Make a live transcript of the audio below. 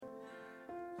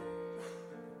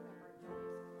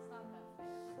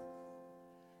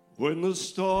When the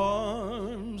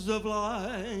storms of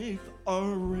life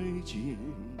are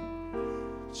raging,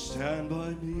 stand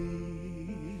by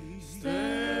me.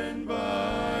 Stand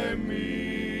by me.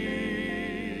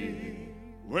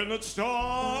 When the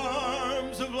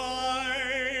storms of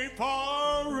life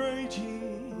are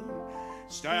raging,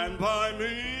 stand by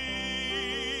me.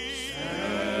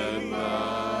 Stand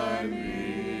by me.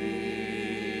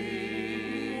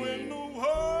 When the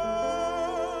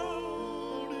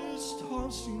world is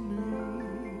tossing me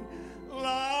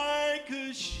like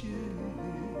a ship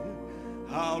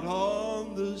out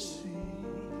on the sea,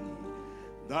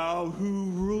 thou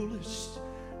who rulest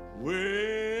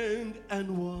wind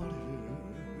and water,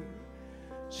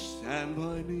 stand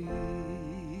by me.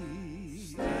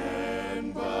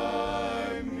 Stand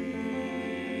by me.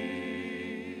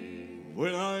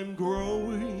 When I'm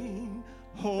growing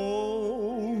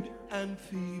old and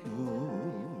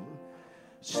feeble,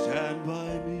 stand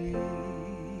by me.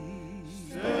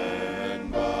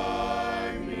 Stand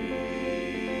by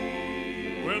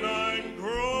me. When I'm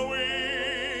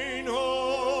growing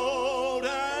old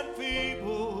and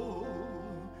feeble,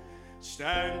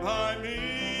 stand by me.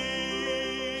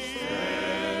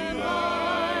 Stand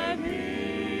by me.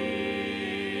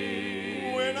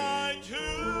 When I do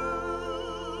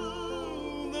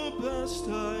the best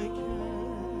I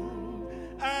can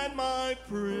and my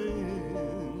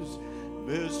friends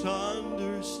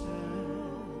misunderstand,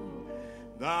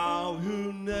 thou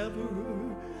who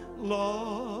never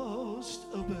lost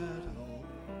a battle,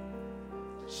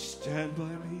 stand by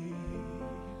me.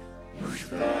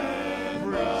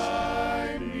 Stand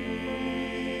by me.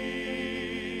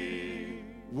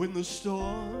 When the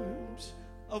storms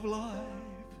of life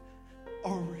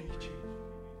are raging,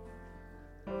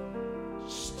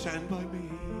 stand by me.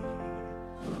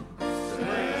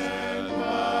 Stand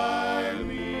by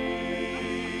me.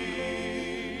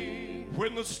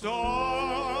 When the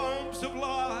storms of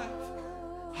life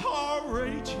are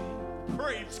raging,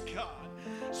 praise God,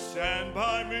 stand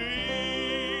by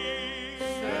me.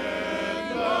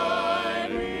 Stand by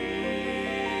me.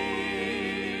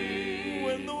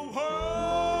 When the world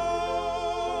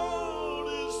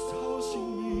is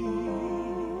tossing me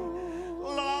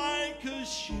like a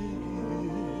ship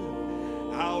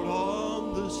out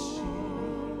on the sea,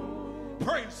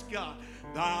 praise God,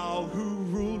 thou who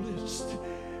rulest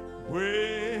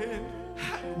wind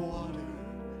and water,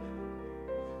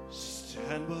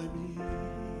 stand by me.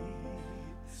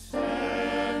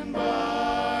 Stand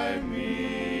by me.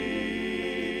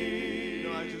 You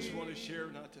know, I just want to share,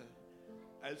 not to,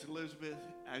 as Elizabeth,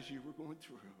 as you were going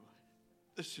through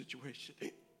the situation,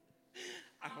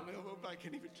 I don't know if I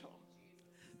can even talk.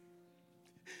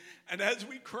 And as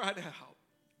we cried out,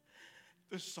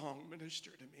 the song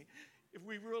ministered to me. If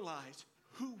we realize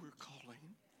who we're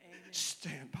calling,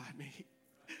 stand by me.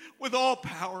 With all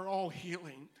power, all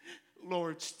healing,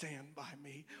 Lord, stand by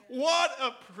me. What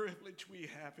a privilege we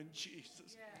have in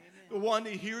Jesus. The one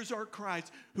who hears our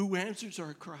cries, who answers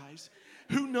our cries,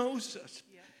 who knows us,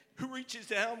 who reaches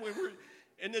down when we're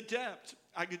in the depths.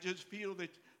 I could just feel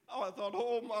that, I thought,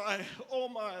 oh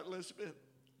my, Elizabeth.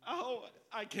 Oh,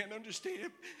 I can't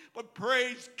understand. But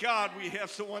praise God we have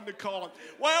someone to call him.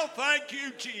 Well, thank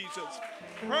you, Jesus.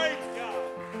 Praise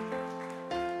God.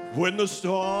 When the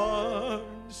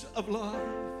storms of life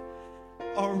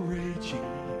are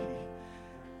raging,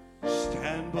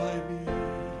 stand by me.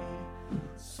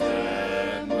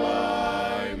 Stand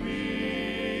by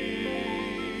me.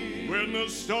 When the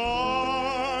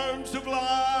storms of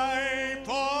life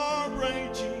are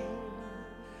raging,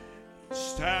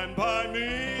 stand by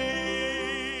me.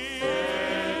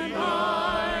 Stand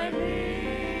by me.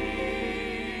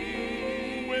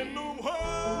 When the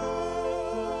world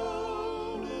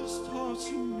is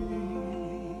tossing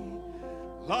me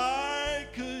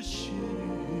like a ship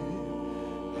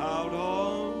out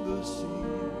on the sea,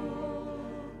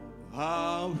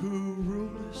 thou who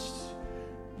rulest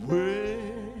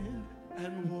wind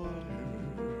and water,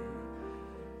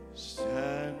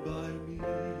 stand by me.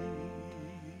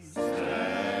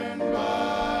 Stand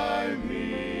by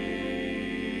me.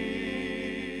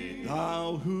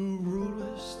 Thou who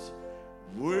rulest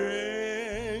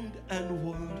wind and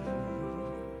water,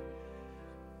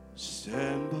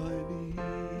 stand by me.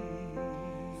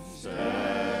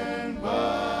 Stand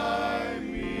by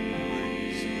me.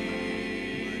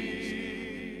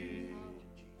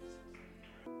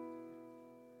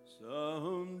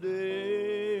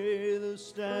 Someday the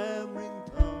stammering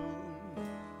tongue,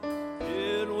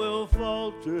 it will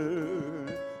falter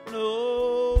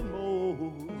no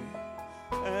more,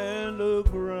 and a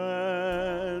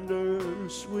grander,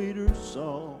 sweeter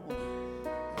song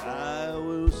I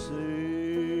will sing.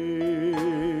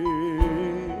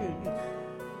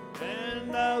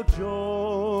 I'll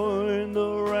join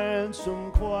the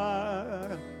ransom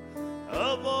choir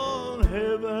upon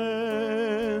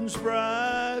heaven's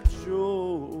bright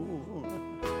shore,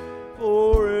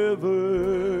 forever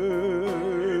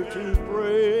to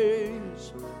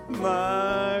praise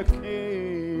my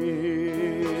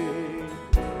King.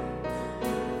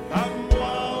 And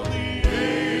while the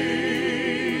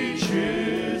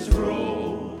ages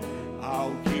roll,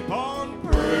 I'll keep on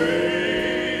praising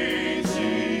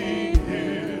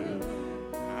Him,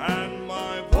 and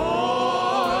my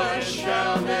voice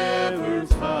shall never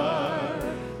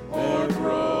tire or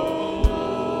grow.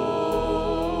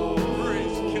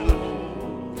 Praise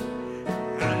God.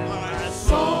 And my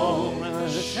song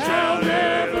shall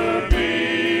never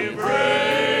be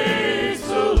praise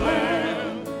the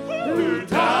Lamb who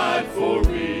died for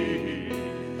me,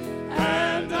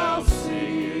 and I'll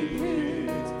sing it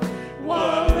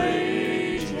while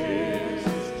ages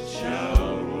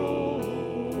shall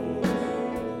roll.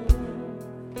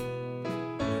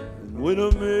 When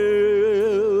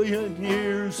 1,000,000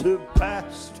 years have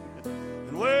passed,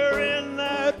 and we're in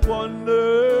that wonderful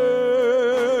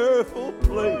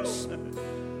place,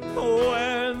 oh,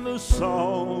 and the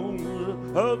song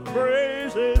of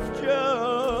praise has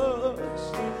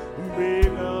just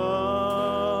begun.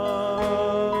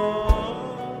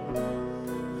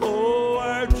 Oh,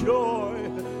 our joy,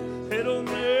 it'll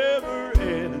never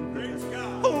end. Praise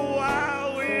God. Oh,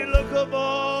 while we look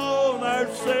upon our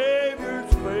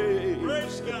Savior's face,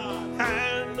 Praise God.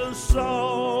 and the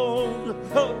songs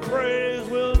of praise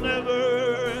will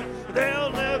never,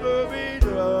 they'll never be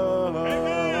done.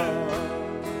 Amen.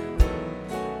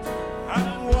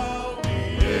 And while the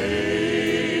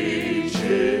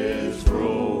ages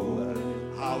roll,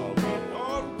 I'll keep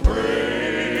on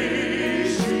praising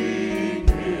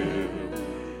Him,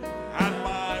 and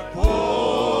my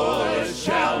voice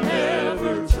shall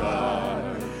never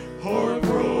tire or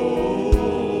grow.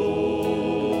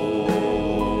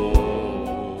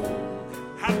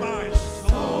 And my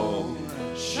song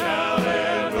shall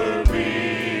ever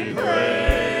be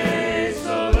praise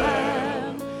the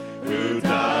Lamb who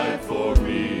died for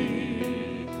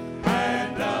me,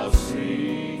 and I'll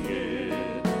sing it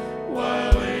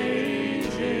while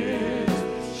ages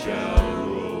shall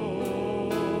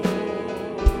roll.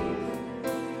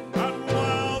 And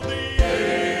while the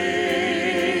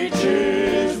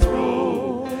ages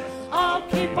roll, I'll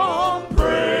keep on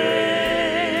praising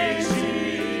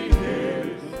Him,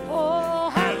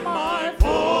 and my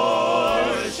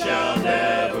voice shall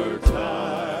never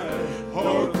tire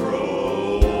or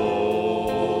grow.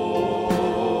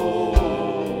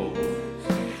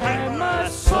 And my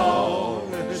song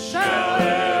shall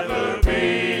ever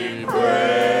be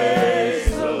praise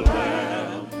the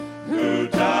Lamb who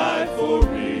died for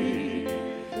me,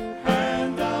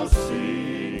 and I'll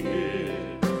sing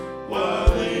it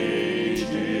while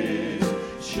ages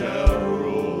shall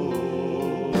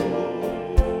roll.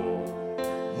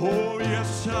 Oh,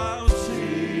 yes, I'll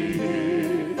sing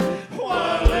it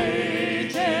while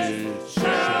ages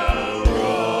shall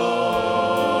roll.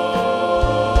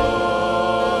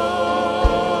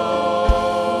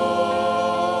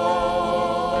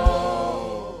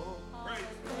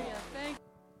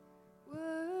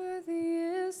 Worthy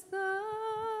is the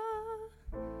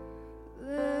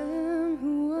Lamb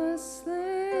who was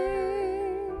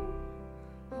slain.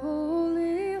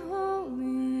 Holy,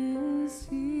 holy is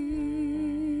He.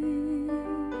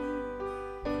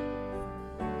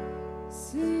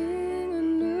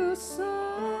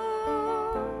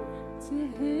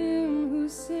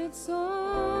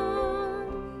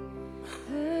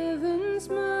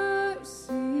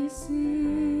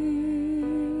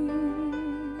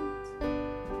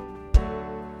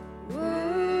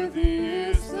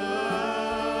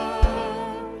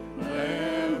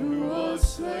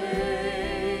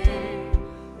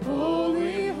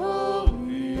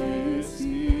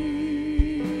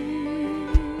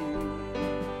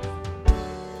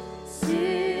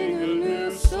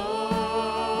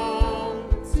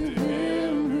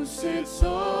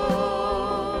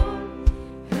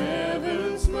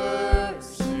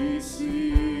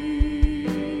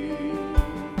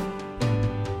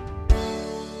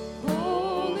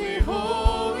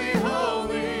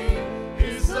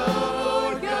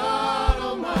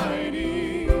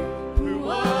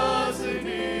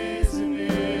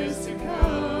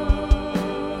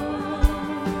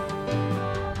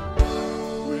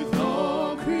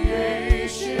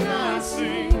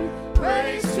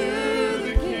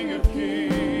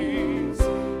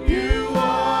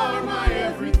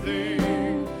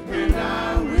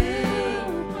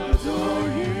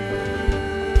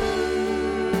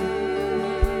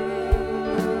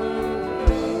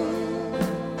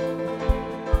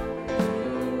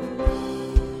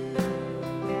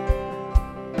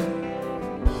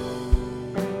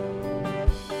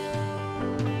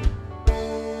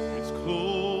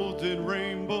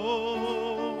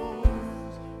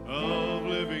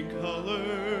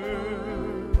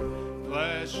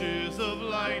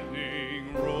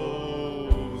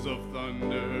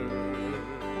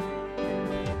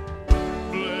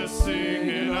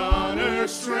 honor,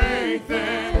 strength,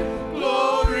 and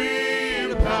glory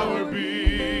and power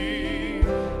be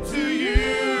to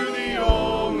you, the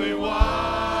only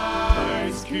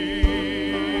wise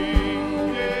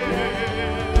King.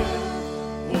 Yeah.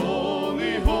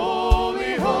 Holy,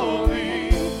 holy, holy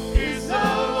is the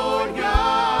Lord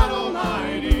God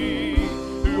Almighty,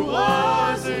 who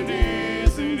was and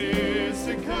is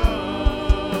to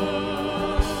come.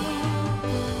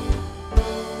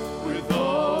 With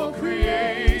all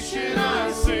creation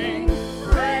I sing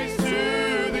praise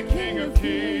to the King of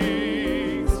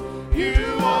Kings.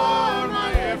 You are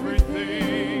my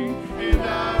everything, and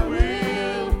I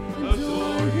will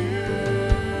adore you.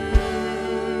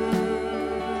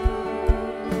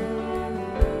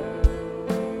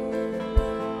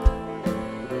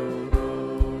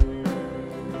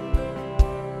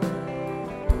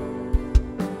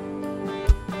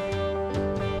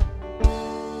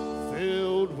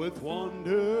 Filled with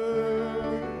wonder,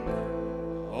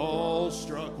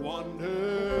 awe-struck wonder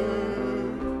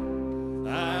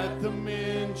at the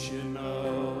mention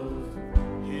of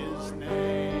his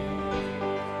name.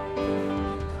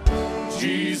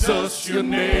 Jesus, your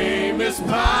name is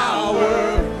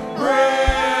power,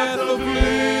 breath of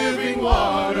living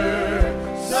water,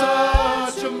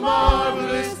 such a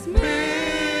marvelous mystery.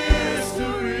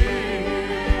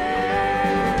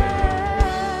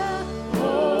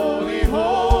 Holy,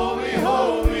 holy,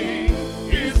 holy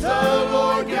is the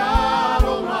Lord God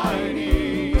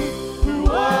Almighty, who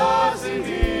was and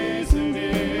is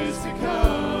to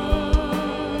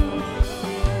come.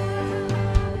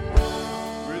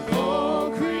 With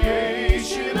all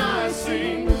creation I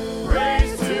sing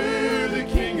praise to the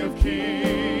King of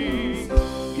Kings.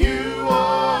 You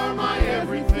are my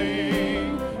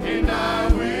everything, and I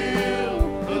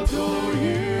will adore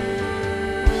you.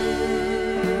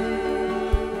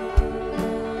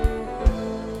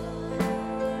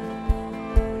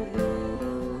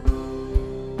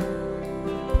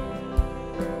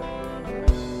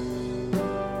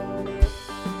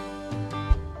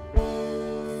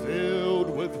 Filled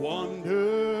with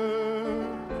wonder,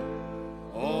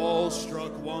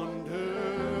 awe-struck wonder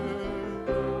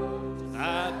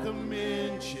at the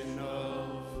mention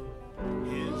of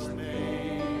his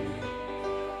name.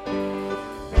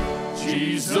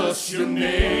 Jesus, your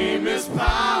name is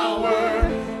power,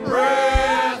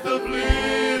 breath of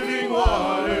living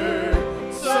water,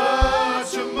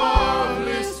 such a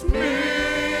marvelous mystery.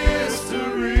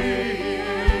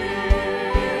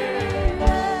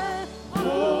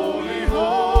 Holy,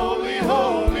 holy,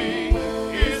 holy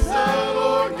is the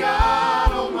Lord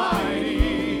God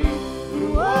Almighty,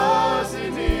 who was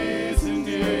and is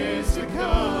to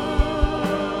come.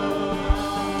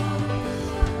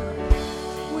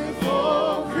 With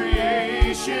all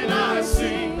creation I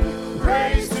sing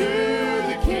praise to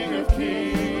the King of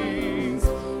Kings.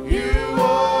 You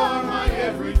are my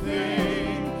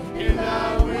everything, and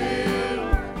I will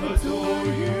adore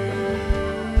you.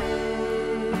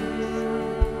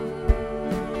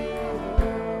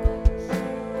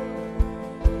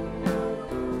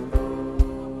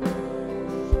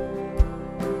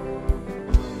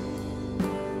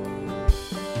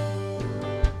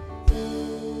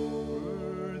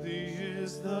 Worthy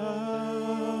is the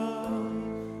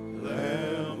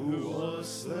Lamb who was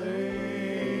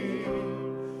slain.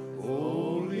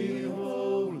 Holy,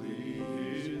 holy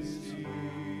is he.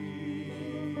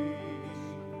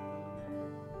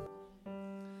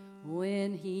 When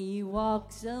he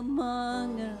walks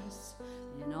among us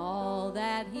and all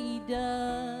that he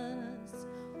does,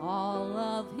 all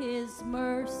of his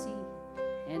mercy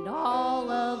and all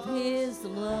of his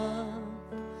love,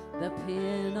 the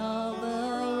pen of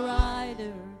a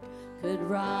writer could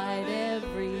write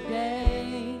every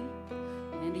day,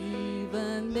 and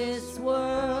even this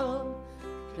world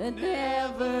could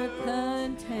never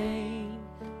contain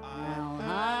how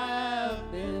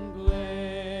I've been blessed.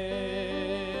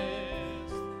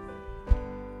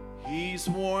 He's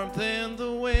warmth in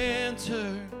the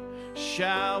winter,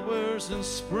 showers in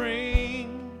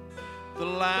spring, the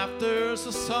laughters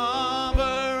of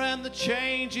summer and the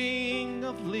changing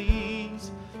of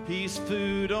leaves. He's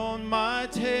food on my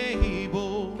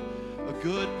table, a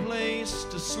good place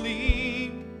to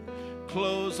sleep,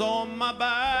 clothes on my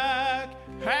back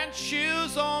and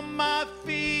shoes on my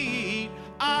feet.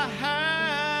 I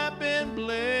have been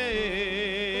blessed.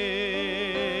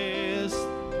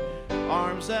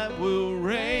 Arms that will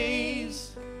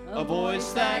raise, a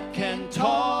voice that can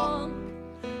talk,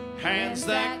 hands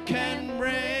that can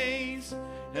raise,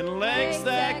 and legs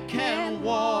that can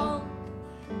walk,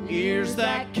 ears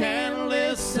that can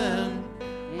listen,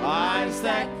 eyes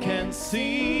that can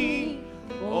see.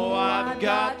 Oh, I've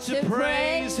got to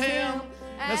praise him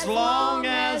as long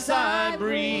as I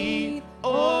breathe.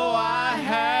 Oh, I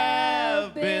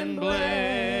have been blessed.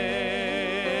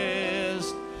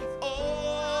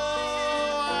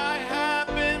 Oh, I have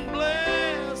been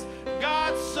blessed.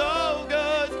 God's so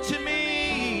good to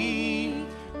me.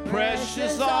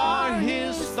 Precious are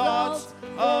his thoughts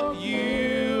of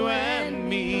you and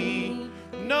me.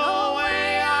 No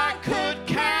way I could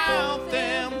count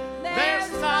them. There's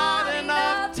not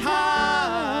enough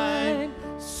time.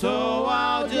 So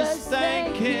I'll just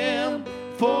thank him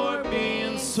for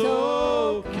being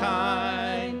so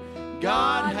kind.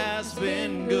 God has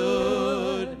been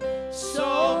good,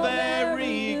 so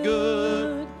very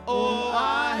good. Oh,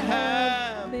 I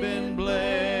have been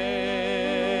blessed.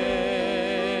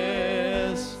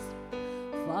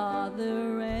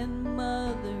 Father and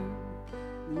mother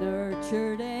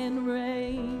nurtured and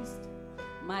raised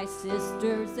my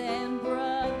sisters and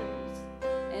brothers,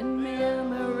 and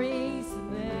memories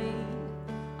made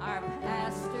our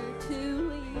pastor to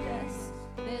lead us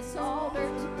this altar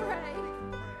to pray.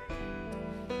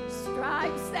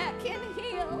 Stripes that can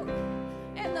heal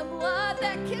and the blood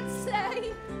that can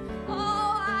save.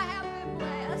 Oh, I have been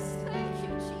blessed. Thank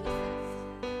you, Jesus.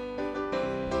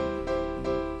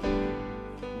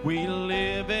 We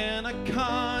live in a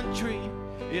country,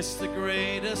 it's the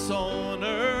greatest on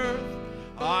earth.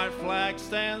 Our flag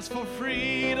stands for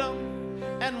freedom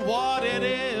and what it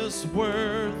is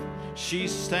worth. She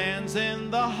stands in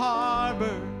the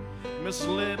harbor, Miss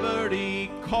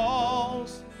Liberty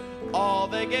calls. All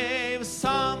they gave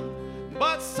some,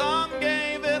 but some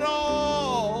gave it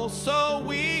all, so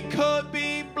we could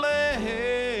be blessed.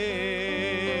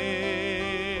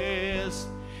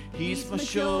 He's my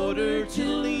shoulder to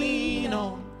lean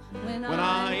on when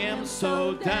I am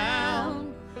so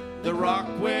down, the rock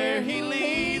where he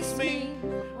leads me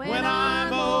when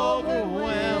I'm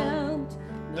overwhelmed,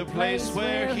 the place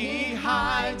where he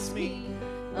hides me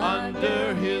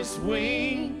under his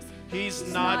wings. He's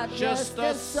not just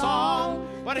a song,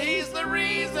 but he's the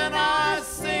reason I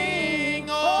sing.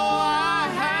 Oh, I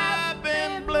have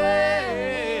been blessed.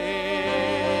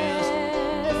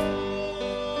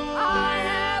 Oh, I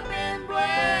have been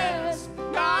blessed.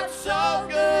 God's so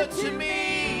good to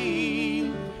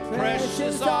me.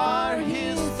 Precious are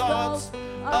his thoughts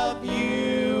of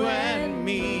you and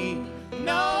me.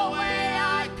 No way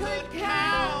I could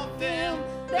count them.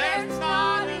 There's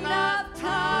not enough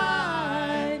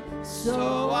time.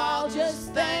 So I'll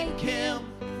just thank him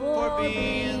for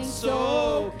being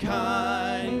so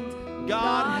kind.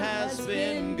 God has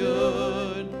been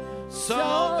good,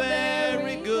 so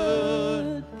very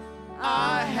good.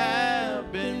 I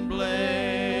have been blessed.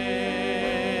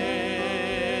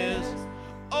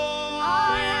 Oh,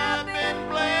 I have been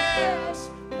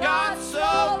blessed. God's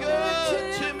so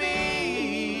good to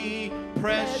me.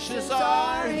 Precious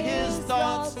are his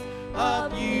thoughts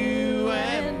of you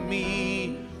and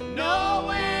me. No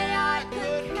way I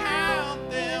could count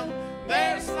them.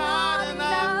 There's not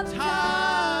enough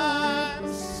time.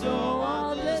 So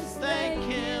I'll just thank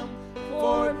him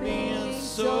for being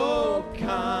so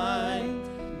kind.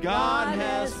 God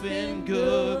has been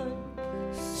good,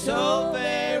 so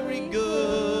very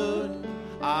good.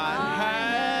 I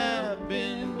have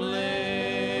been blessed.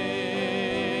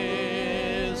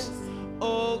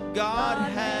 Oh, God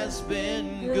has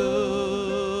been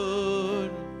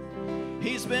good.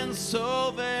 He's been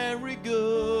so very good.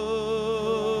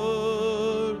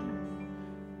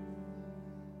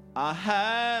 I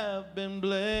have been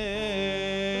blessed.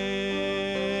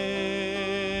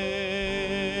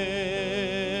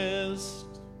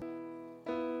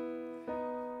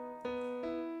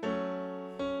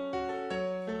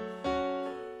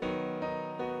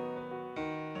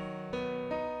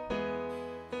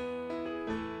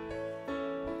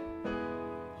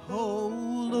 Oh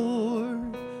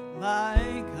Lord,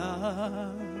 my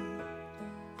God,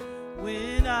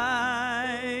 when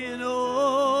I in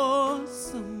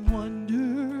awesome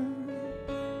wonder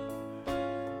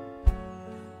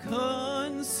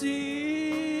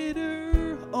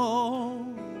consider all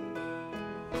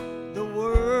the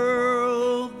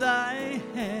world thy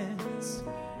hands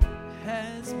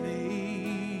has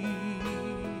made,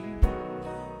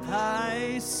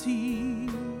 I see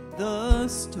the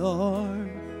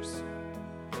stars,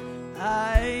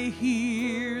 I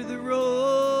hear the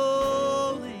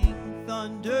rolling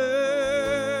thunder,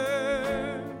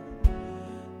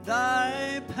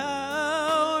 thy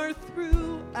power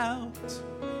throughout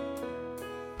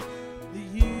the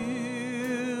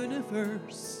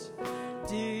universe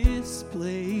displayed.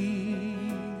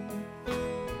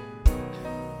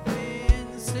 Then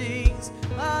sings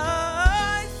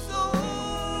my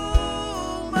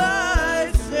soul,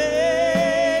 my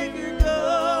Savior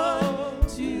God.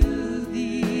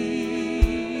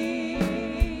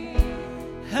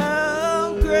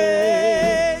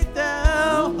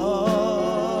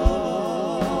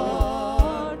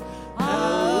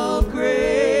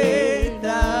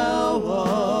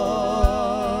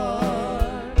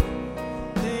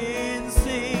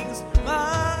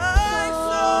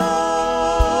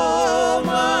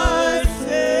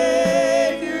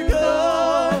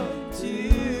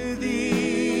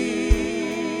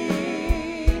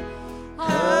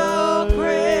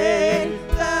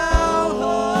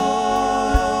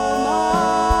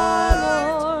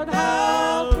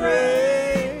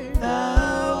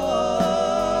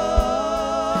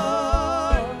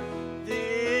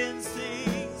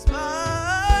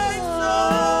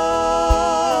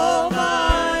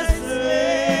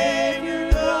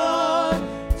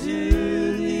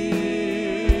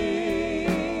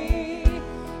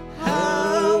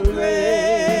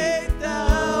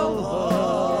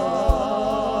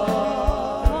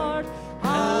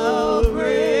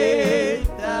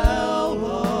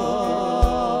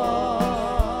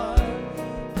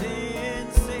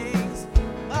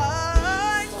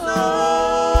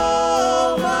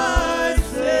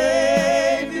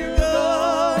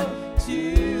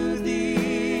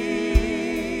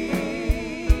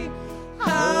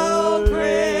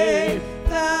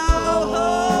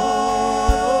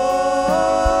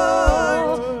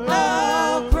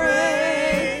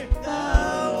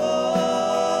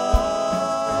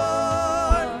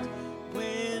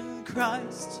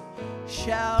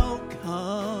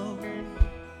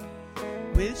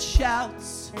 with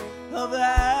shouts of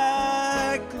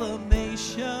acclamation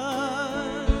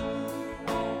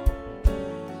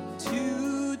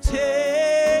to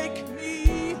take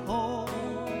me home.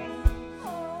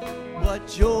 What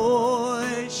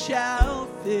joy shall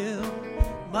fill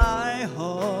my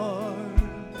heart,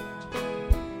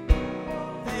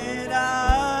 then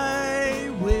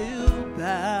I will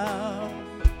bow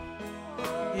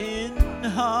in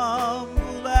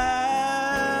humble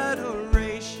adoration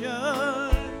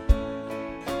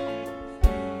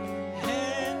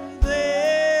and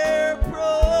there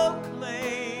proclaim,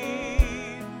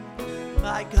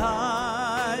 my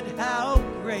God, how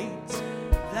great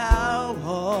thou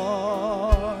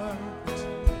art.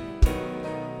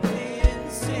 Then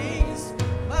sings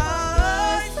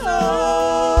my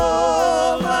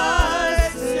soul, my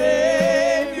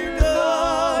Savior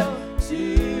God,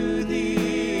 to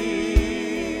thee.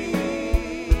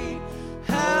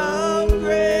 How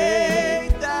great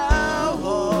thou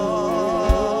art,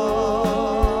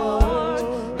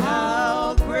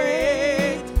 how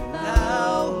great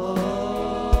thou art.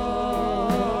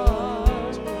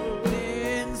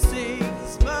 Then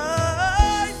sings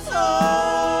my soul,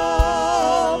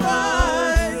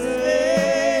 my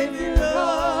Savior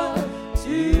God,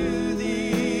 to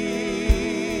thee.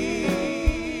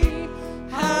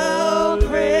 How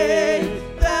great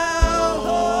thou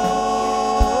art,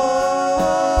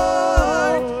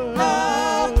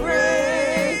 how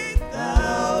great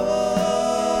thou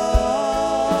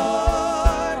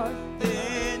art.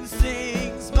 Then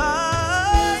sings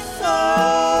my soul,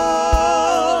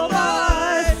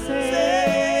 my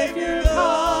Savior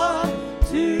God,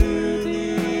 to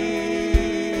thee.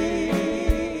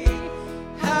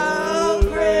 How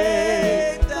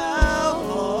great thou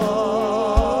art,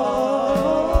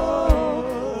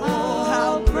 oh,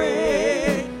 how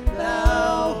great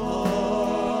thou art.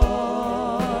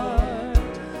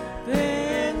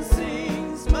 Then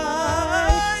sings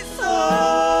my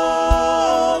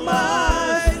soul,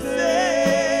 my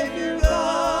Savior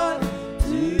God,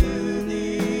 to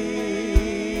thee.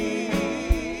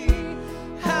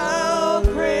 How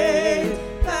great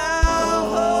thou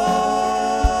art,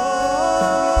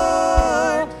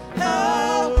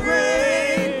 how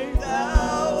great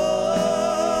thou art,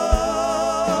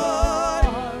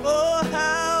 oh,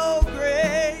 how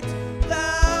great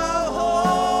thou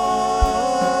art,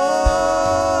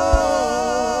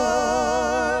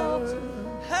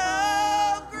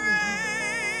 how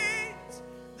great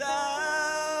thou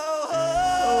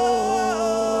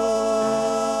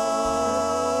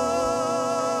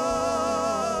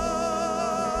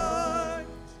art.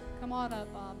 Come on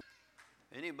up, Bob.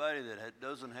 Anybody that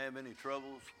doesn't have any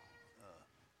troubles,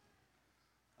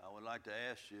 I would like to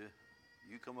ask you,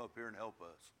 you come up here and help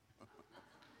us.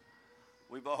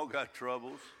 We've all got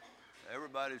troubles.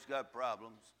 Everybody's got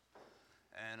problems.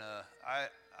 And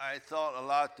I thought a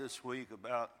lot this week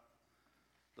about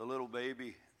the little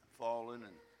baby falling,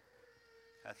 and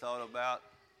I thought about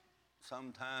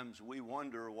sometimes we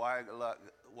wonder why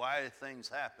things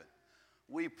happen.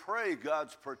 We pray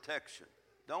God's protection.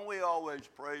 Don't we always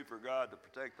pray for God to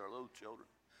protect our little children?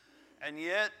 And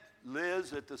yet,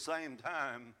 Liz, at the same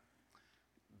time,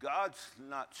 God's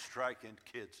not striking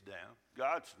kids down.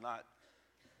 God's not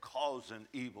causing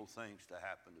evil things to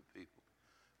happen to people.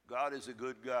 God is a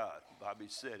good God. Bobby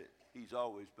said it. He's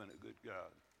always been a good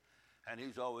God. And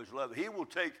he's always loved. He will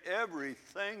take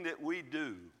everything that we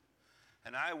do.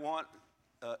 And I want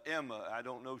Emma, I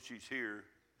don't know if she's here,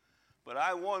 but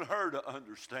I want her to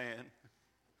understand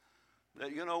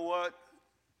that, you know what?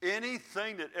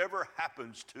 Anything that ever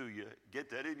happens to you, get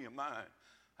that in your mind.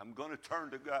 I'm going to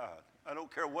turn to God. I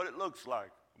don't care what it looks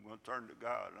like. I'm going to turn to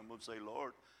God. And I'm going to say,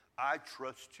 Lord, I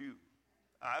trust you.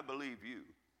 I believe you.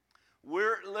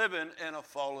 We're living in a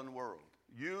fallen world.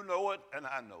 You know it and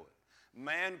I know it.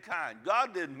 Mankind.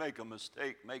 God didn't make a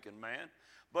mistake making man.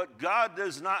 But God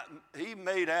does not. He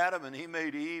made Adam and he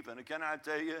made Eve. And can I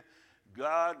tell you,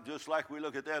 God, just like we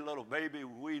look at that little baby,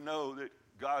 we know that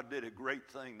God did a great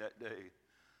thing that day.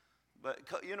 But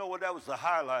you know what? That was the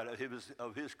highlight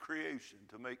of his creation,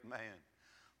 to make man.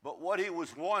 But what he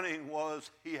was wanting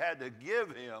was he had to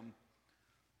give him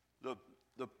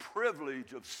the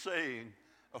privilege of saying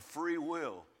a free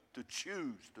will to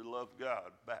choose to love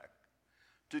God back,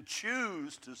 to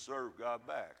choose to serve God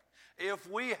back. If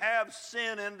we have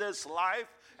sin in this life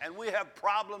and we have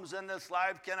problems in this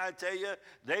life, can I tell you,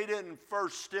 they didn't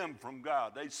first stem from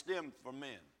God. They stemmed from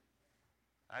men.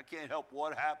 I can't help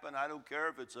what happened. I don't care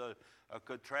if it's a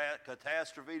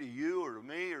catastrophe to you or to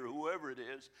me or whoever it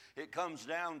is. It comes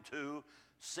down to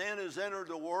sin has entered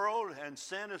the world and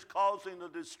sin is causing the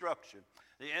destruction.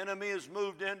 The enemy has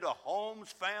moved into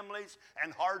homes, families,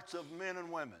 and hearts of men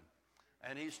and women,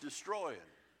 and he's destroying.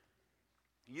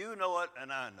 You know it,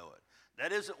 and I know it.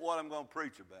 That isn't what I'm going to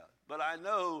preach about. But I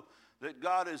know that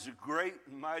God is a great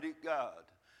and mighty God,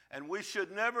 and we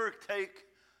should never take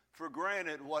for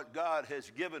granted what God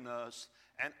has given us,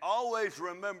 and always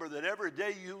remember that every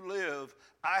day you live,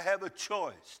 I have a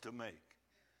choice to make.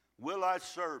 Will I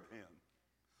serve him?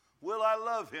 Will I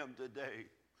love him today?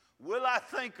 Will I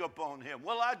think upon him?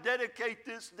 Will I dedicate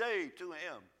this day to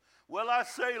him? Will I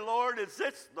say, Lord, is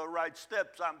this the right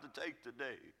steps I'm to take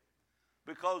today?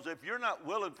 Because if you're not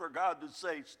willing for God to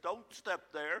say, don't step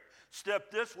there, step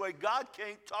this way, God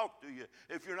can't talk to you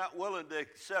if you're not willing to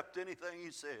accept anything he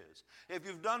says. If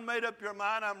you've done made up your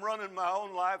mind, I'm running my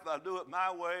own life, I'll do it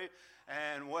my way,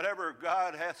 and whatever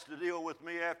God has to deal with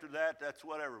me after that, that's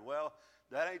whatever. Well,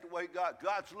 that ain't the way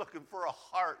God's looking for a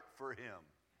heart for him,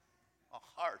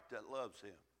 a heart that loves him.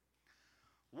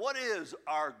 What is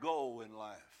our goal in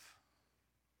life?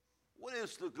 What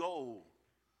is the goal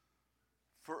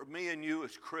for me and you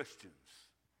as Christians?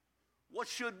 What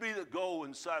should be the goal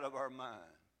inside of our mind?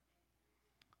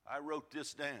 I wrote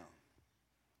this down.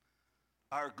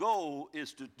 Our goal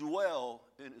is to dwell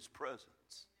in his presence.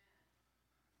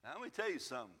 Now let me tell you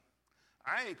something.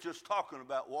 I ain't just talking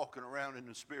about walking around in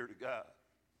the Spirit of God.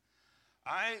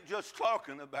 I ain't just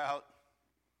talking about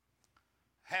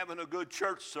having a good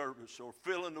church service or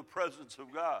feeling the presence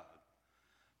of God.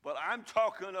 But I'm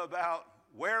talking about,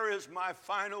 where is my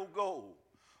final goal?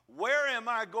 Where am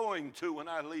I going to when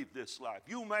I leave this life?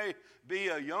 You may be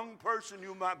a young person,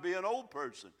 you might be an old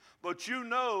person, but you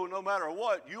know no matter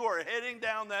what, you are heading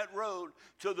down that road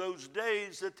to those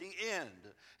days at the end.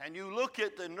 And you look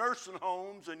at the nursing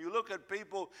homes and you look at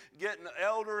people getting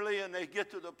elderly and they get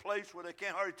to the place where they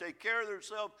can't hardly take care of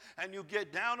themselves, and you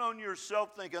get down on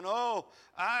yourself thinking, oh,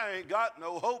 I ain't got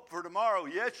no hope for tomorrow.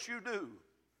 Yes, you do.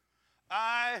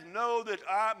 I know that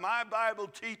my Bible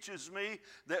teaches me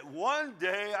that one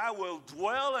day I will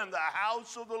dwell in the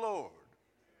house of the Lord.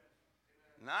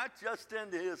 Not just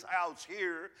in his house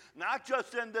here, not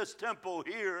just in this temple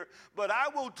here, but I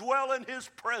will dwell in his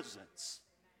presence.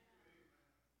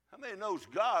 How many knows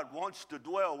God wants to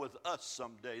dwell with us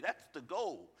someday? That's the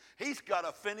goal. He's got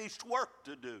a finished work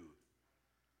to do.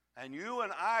 And you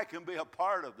and I can be a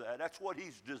part of that. That's what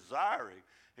he's desiring,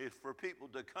 is for people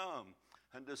to come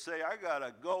and to say, I got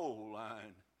a goal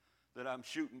line that I'm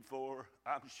shooting for.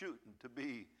 I'm shooting to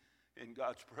be in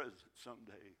God's presence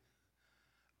someday.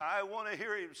 I want to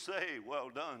hear him say, well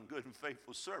done, good and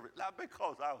faithful servant. Not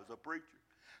because I was a preacher,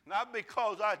 not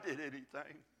because I did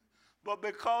anything, but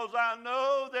because I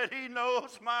know that he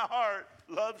knows my heart,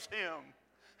 loves him,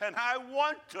 and I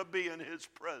want to be in his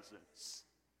presence.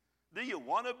 Do you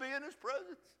want to be in his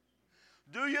presence?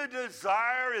 Do you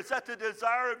desire, is that the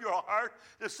desire of your heart,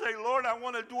 to say, Lord, I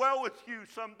want to dwell with you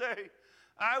someday.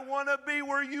 I want to be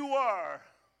where you are.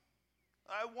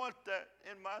 I want that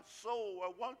in my soul.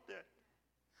 I want that.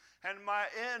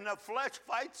 And the flesh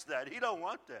fights that. He don't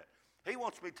want that. He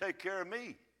wants me to take care of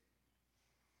me.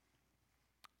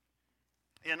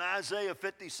 In Isaiah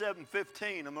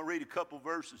 57:15, I'm going to read a couple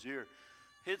verses here.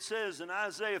 It says in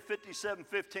Isaiah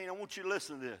 57:15, I want you to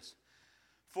listen to this.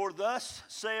 For thus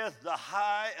saith the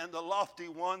high and the lofty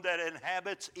one that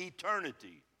inhabits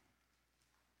eternity,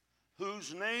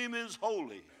 whose name is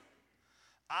holy.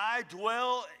 I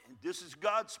dwell, this is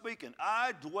God speaking,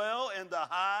 I dwell in the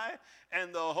high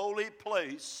and the holy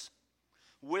place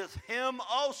with him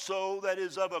also that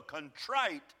is of a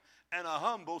contrite and a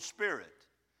humble spirit,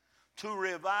 to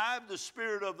revive the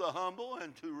spirit of the humble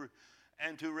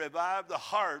and to revive the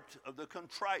heart of the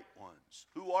contrite ones.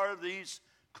 Who are these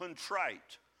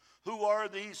contrite? Who are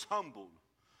these humbled?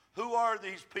 Who are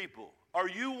these people? Are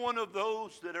you one of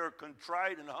those that are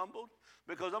contrite and humbled?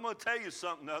 Because I'm going to tell you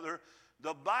something other.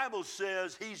 The Bible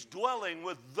says he's dwelling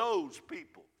with those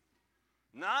people.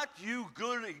 Not you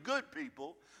good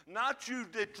people. Not you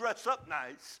that dress up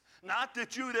nice. Not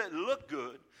that you that look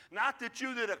good. Not that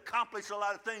you that accomplish a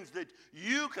lot of things that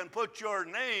you can put your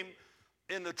name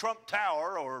in the Trump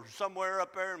Tower or somewhere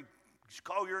up there and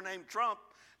call your name Trump.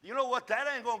 You know what? That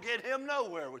ain't going to get him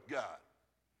nowhere with God.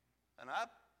 And I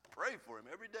pray for him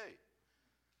every day.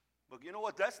 But you know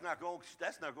what? That's not going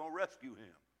to rescue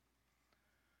him.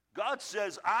 God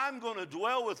says, I'm going to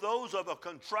dwell with those of a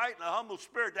contrite and a humble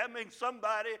spirit. That means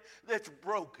somebody that's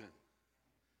broken.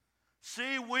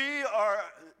 See, we are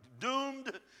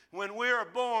doomed when we are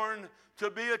born to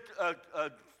be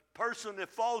a person that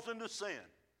falls into sin.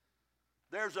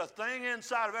 There's a thing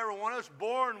inside of every one of us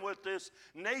born with this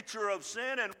nature of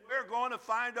sin, and we're going to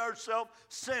find ourselves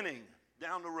sinning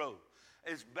down the road.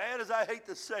 As bad as I hate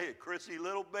to say it, Chrissy,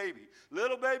 little baby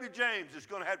James is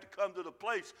going to have to come to the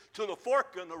place, to the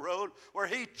fork in the road, where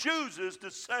he chooses to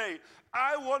say,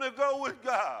 I want to go with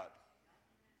God.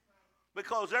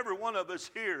 Because every one of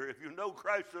us here, if you know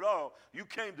Christ at all, you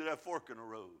came to that fork in the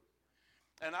road.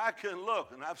 And I can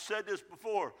look, and I've said this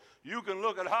before, you can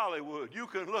look at Hollywood. You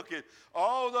can look at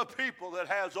all the people that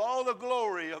has all the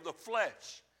glory of the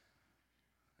flesh.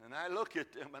 And I look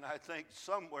at them and I think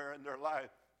somewhere in their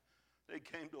life, they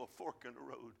came to a fork in the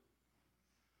road.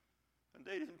 And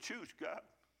they didn't choose God.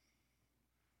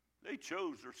 They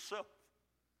chose themselves.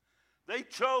 They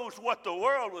chose what the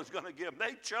world was going to give them.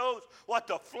 They chose what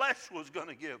the flesh was going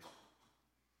to give them.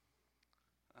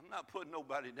 I'm not putting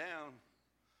nobody down.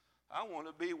 I want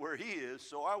to be where he is,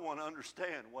 so I want to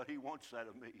understand what he wants out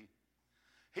of me.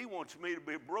 He wants me to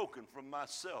be broken from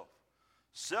myself.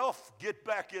 Self, get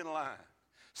back in line.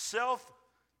 Self,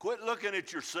 quit looking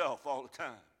at yourself all the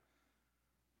time.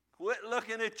 Quit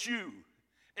looking at you.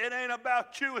 It ain't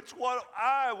about you, it's what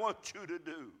I want you to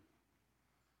do.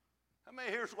 I mean,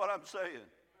 here's what I'm saying.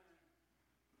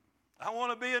 I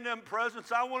want to be in them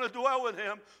presence. I want to dwell with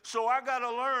him. So I got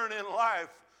to learn in life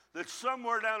that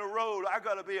somewhere down the road, I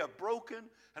got to be a broken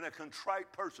and a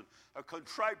contrite person. A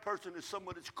contrite person is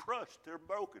someone that's crushed. They're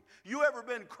broken. You ever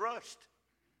been crushed?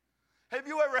 Have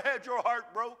you ever had your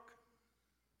heart broke?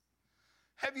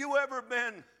 Have you ever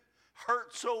been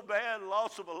hurt so bad,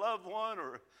 loss of a loved one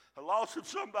or a loss of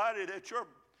somebody that you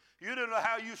didn't know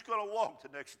how you was going to walk the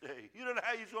next day. You didn't know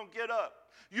how you was going to get up.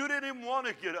 You didn't even want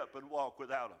to get up and walk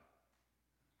without him.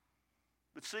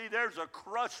 But see, there's a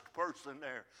crushed person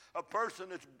there, a person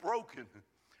that's broken.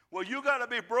 Well, you got to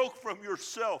be broke from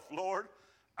yourself, Lord.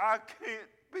 I can't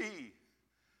be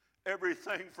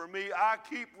everything for me. I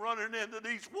keep running into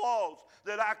these walls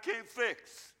that I can't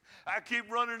fix. I keep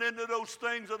running into those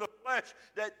things of the flesh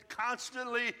that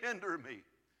constantly hinder me.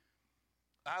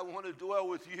 I want to dwell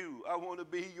with you. I want to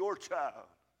be your child.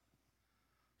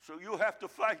 So you have to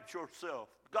fight yourself.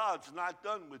 God's not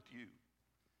done with you.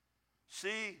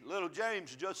 See, little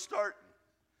James is just starting.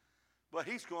 But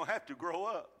he's going to have to grow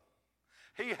up.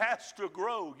 He has to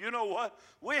grow. You know what?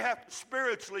 We have to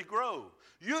spiritually grow.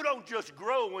 You don't just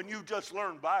grow when you just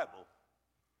learn Bible.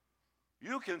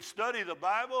 You can study the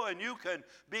Bible and you can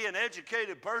be an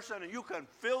educated person and you can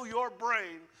fill your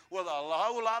brain with a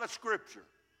whole lot of scripture.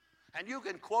 And you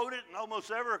can quote it in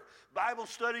almost every Bible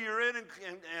study you're in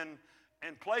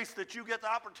and place that you get the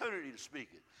opportunity to speak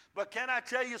it. But can I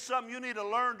tell you something? You need to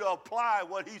learn to apply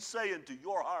what he's saying to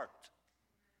your heart,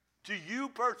 to you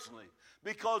personally.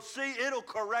 Because, see, it'll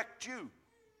correct you.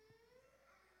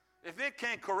 If it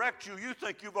can't correct you, you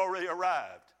think you've already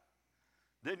arrived.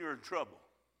 Then you're in trouble.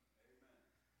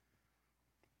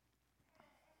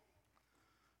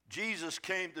 Jesus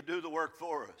came to do the work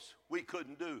for us. We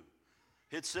couldn't do.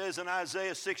 It says in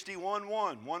Isaiah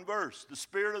 61:1, one verse, the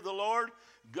Spirit of the Lord,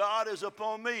 God is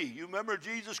upon me. You remember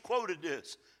Jesus quoted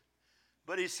this.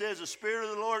 But he says, the Spirit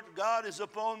of the Lord God is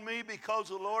upon me because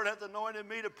the Lord hath anointed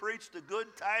me to preach the good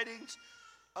tidings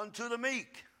unto the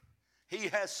meek. He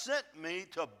has sent me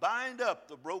to bind up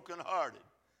the brokenhearted,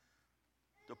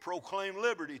 to proclaim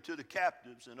liberty to the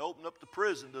captives and open up the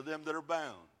prison to them that are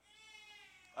bound.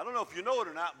 I don't know if you know it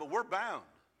or not, but we're bound.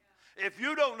 If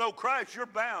you don't know Christ, you're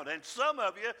bound. And some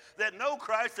of you that know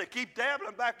Christ, that keep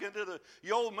dabbling back into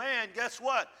the old man, guess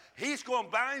what? He's going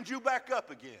to bind you back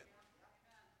up again.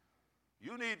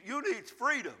 You need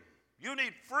freedom. You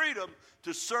need freedom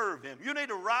to serve him. You need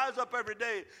to rise up every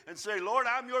day and say, Lord,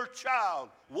 I'm your child.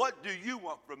 What do you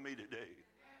want from me today?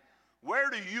 Where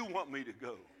do you want me to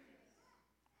go?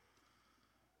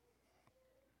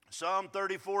 Psalm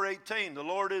 34:18, the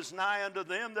Lord is nigh unto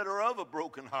them that are of a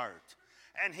broken heart,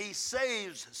 and he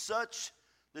saves such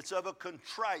that's of a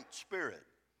contrite spirit.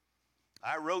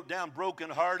 I wrote down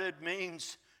brokenhearted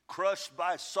means crushed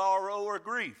by sorrow or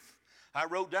grief. I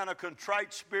wrote down a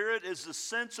contrite spirit is the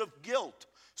sense of guilt,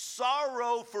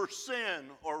 sorrow for sin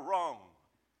or wrong.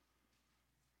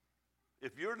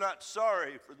 If you're not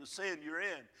sorry for the sin you're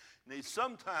in,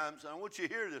 sometimes, I want you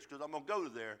to hear this because I'm going to go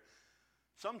there.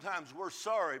 Sometimes we're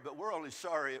sorry, but we're only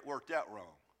sorry it worked out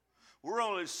wrong. We're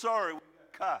only sorry we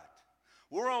got caught.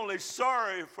 We're only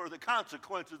sorry for the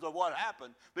consequences of what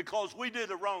happened because we did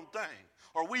the wrong thing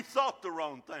or we thought the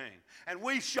wrong thing and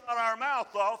we shut our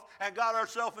mouth off and got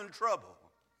ourselves in trouble.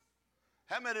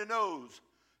 How many knows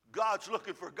God's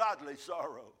looking for godly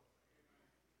sorrow?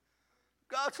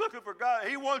 God's looking for God.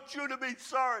 He wants you to be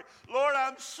sorry. Lord,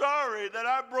 I'm sorry that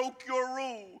I broke your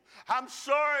rule. I'm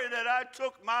sorry that I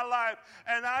took my life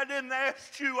and I didn't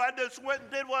ask you. I just went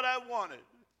and did what I wanted.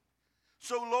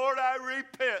 So, Lord, I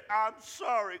repent. I'm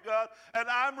sorry, God, and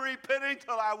I'm repenting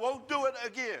till I won't do it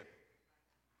again.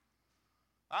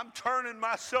 I'm turning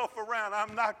myself around.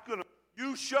 I'm not going to.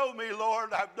 You show me,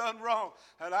 Lord, I've done wrong,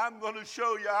 and I'm going to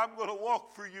show you. I'm going to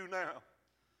walk for you now,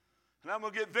 and I'm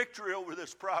going to get victory over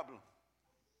this problem.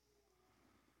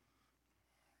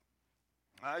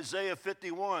 Isaiah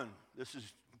 51, this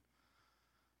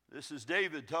is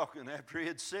David talking after he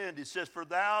had sinned. He says, "For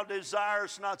thou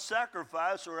desirest not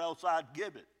sacrifice, or else I'd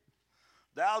give it.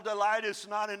 Thou delightest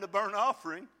not in the burnt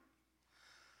offering."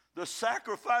 The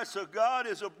sacrifice of God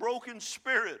is a broken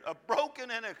spirit, a broken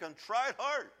and a contrite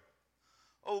heart.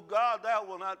 Oh God, thou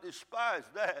wilt not despise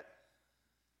that.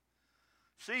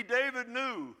 See, David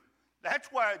knew. That's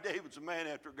why David's a man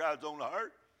after God's own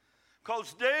heart.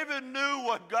 Because David knew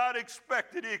what God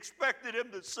expected. He expected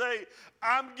him to say,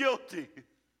 I'm guilty.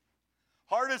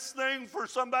 Hardest thing for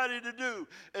somebody to do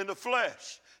in the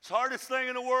flesh. It's the hardest thing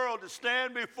in the world to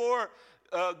stand before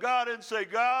God and say,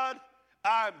 God,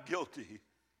 I'm guilty.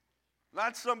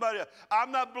 Not somebody else.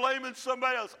 I'm not blaming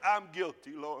somebody else. I'm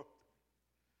guilty, Lord.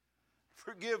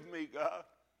 Forgive me, God.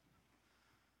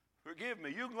 Forgive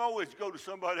me. You can always go to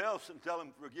somebody else and tell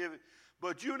him forgive me.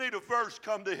 But you need to first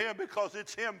come to him because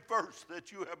it's him first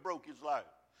that you have broke his life.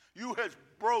 You have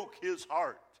broke his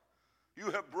heart.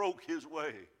 You have broke his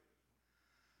way.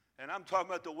 And I'm talking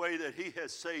about the way that he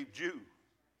has saved you.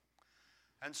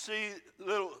 And see,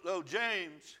 little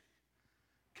James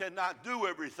cannot do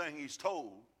everything he's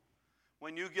told.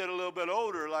 When you get a little bit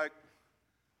older, like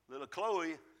little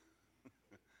Chloe,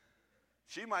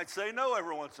 she might say no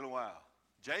every once in a while.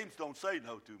 James don't say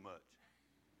no too much.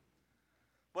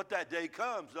 But that day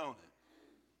comes, don't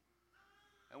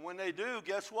it? And when they do,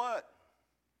 guess what?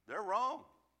 They're wrong.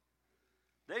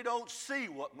 They don't see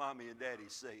what mommy and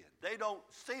daddy's saying. They don't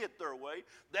see it their way.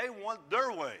 They want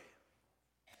their way.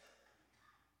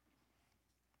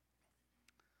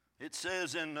 It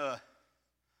says in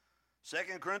 2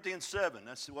 Corinthians 7,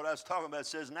 that's what I was talking about. It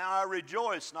says, now I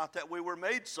rejoice, not that we were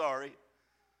made sorry.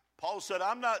 Paul said,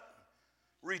 I'm not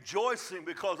rejoicing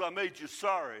because I made you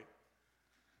sorry.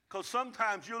 Because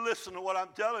sometimes you listen to what I'm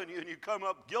telling you and you come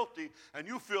up guilty and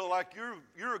you feel like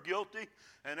you're guilty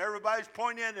and everybody's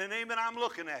pointing at the name and I'm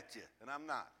looking at you and I'm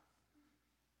not.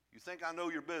 You think I know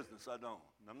your business. I don't.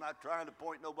 And I'm not trying to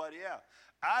point nobody out.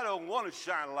 I don't want to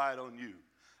shine a light on you.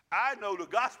 I know the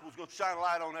gospel's going to shine a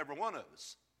light on every one of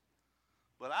us.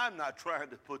 But I'm not trying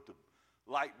to put the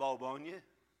light bulb on you,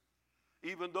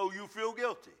 even though you feel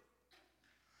guilty.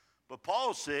 But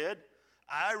Paul said,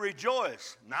 I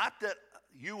rejoice, not that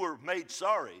you were made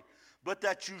sorry, but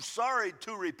that you sorrowed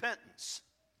to repentance.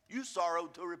 You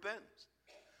sorrowed to repentance.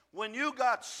 When you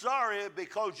got sorry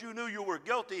because you knew you were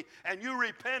guilty and you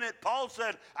repented, Paul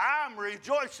said, I'm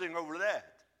rejoicing over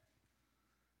that.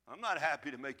 I'm not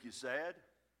happy to make you sad.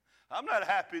 I'm not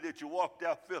happy that you walked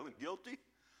out feeling guilty.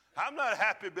 I'm not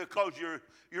happy because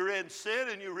you're in sin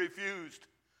and you refused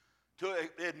to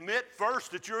admit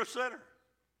first that you're a sinner.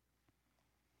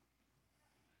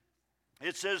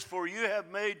 It says, for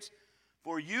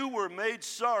you were made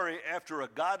sorry after a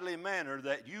godly manner,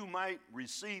 that you might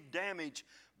receive damage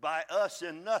by us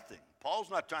in nothing.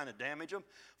 Paul's not trying to damage them.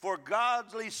 For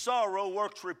godly sorrow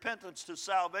works repentance to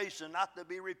salvation, not to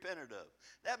be repented of.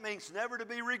 That means never to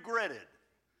be regretted.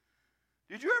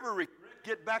 Did you ever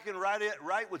get back and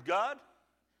right with God?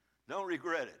 Don't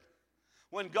regret it.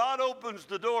 When God opens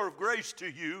the door of grace to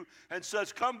you and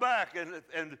says, come back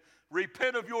and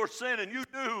repent of your sin, and you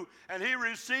do, and he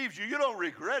receives you, you don't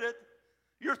regret it.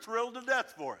 You're thrilled to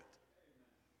death for it.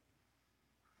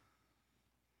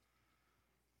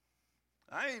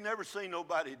 I ain't never seen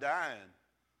nobody dying.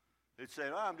 They'd say,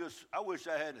 I wish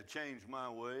I hadn't changed my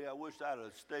way. I wish I'd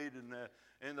have stayed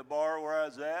in the bar where I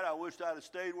was at. I wish I'd have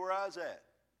stayed where I was at.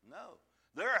 No.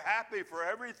 They're happy for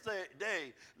every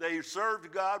day they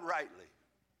served God rightly.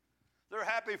 They're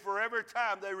happy for every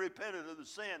time they repented of the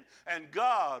sin, and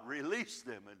God released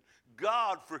them, and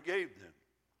God forgave them.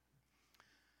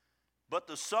 But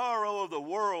the sorrow of the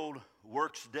world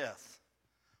works death.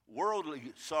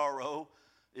 Worldly sorrow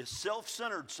is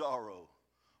self-centered sorrow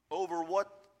over what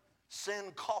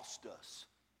sin cost us.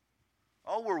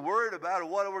 All we're worried about is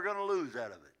what we're going to lose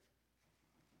out of it.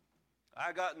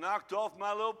 I got knocked off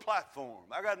my little platform.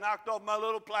 I got knocked off my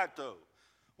little plateau.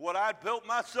 What I'd built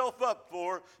myself up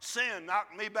for, sin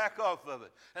knocked me back off of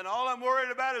it. And all I'm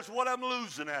worried about is what I'm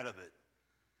losing out of it.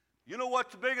 You know what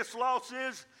the biggest loss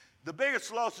is? The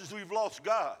biggest loss is we've lost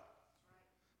God.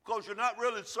 Because you're not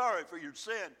really sorry for your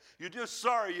sin. You're just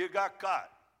sorry you got caught.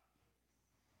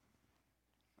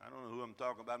 I don't know who I'm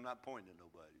talking about. I'm not pointing at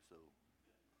nobody, so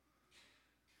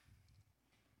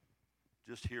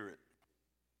just hear it.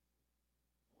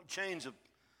 Change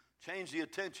the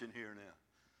attention here now.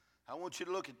 I want you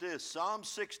to look at this. Psalm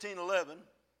 16:11.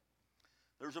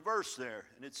 There's a verse there,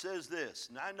 and it says this.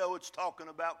 And I know it's talking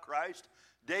about Christ.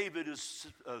 David is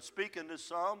speaking this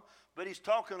psalm, but he's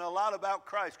talking a lot about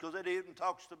Christ because it even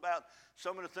talks about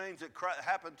some of the things that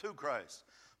happened to Christ.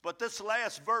 But this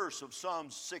last verse of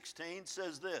Psalm 16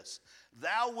 says this.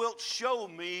 Thou wilt show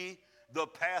me the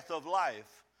path of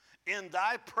life. In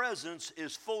thy presence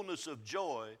is fullness of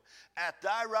joy. At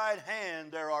thy right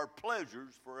hand there are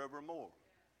pleasures forevermore.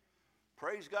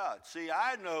 Praise God. See,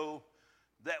 I know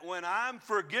that when I'm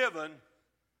forgiven,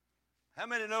 how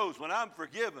many knows when I'm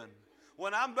forgiven,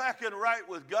 when I'm back in right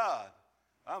with God,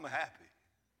 I'm happy.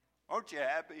 Aren't you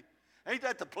happy? Ain't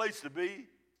that the place to be?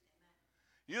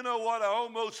 You know what? I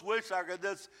almost wish I could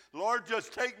Lord,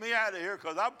 just take me out of here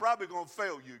because I'm probably going to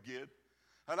fail you again.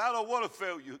 And I don't want to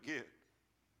fail you again.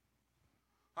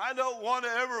 I don't want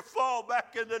to ever fall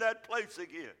back into that place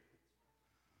again.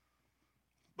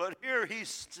 But here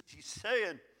he's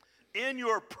saying, in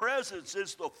your presence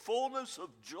is the fullness of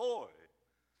joy.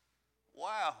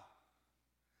 Wow.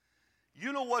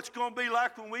 You know what's going to be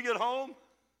like when we get home?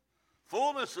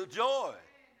 Fullness of joy.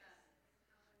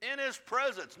 In his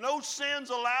presence. No sins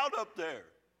allowed up there.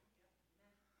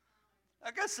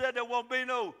 Like I said, there won't be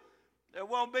no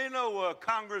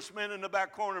congressmen in the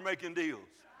back corner making deals.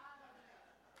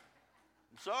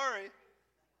 I'm sorry.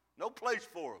 No place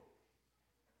for them.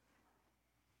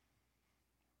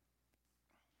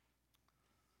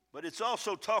 But it's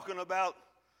also talking about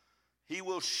he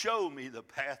will show me the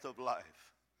path of life.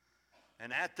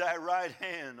 And at thy right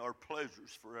hand are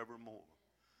pleasures forevermore.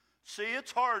 See,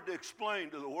 it's hard to explain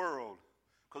to the world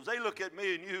because they look at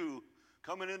me and you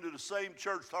coming into the same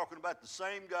church, talking about the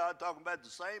same God, talking about the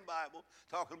same Bible,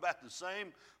 talking about the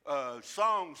same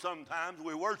song sometimes.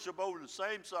 We worship over the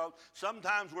same song.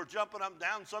 Sometimes we're jumping up and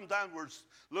down. Sometimes we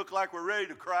look like we're ready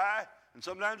to cry. And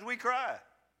sometimes we cry.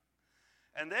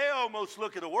 And they almost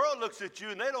look at the world, looks at you,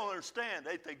 and they don't understand.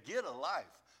 They think, get a life.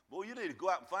 Boy, you need to go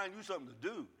out and find you something to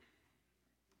do.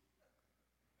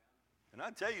 And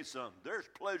I tell you something, there's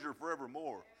pleasure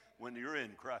forevermore when you're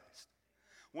in Christ.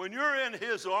 When you're in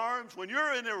his arms, when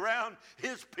you're in around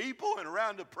his people and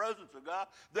around the presence of God,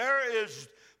 there is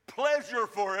pleasure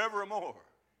forevermore.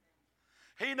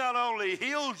 He not only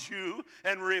heals you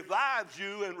and revives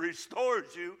you and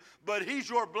restores you, but he's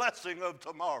your blessing of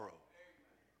tomorrow.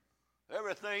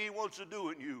 Everything he wants to do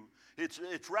in you,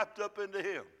 it's wrapped up into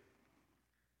him.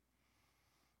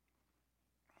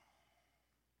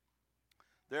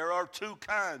 There are two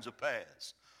kinds of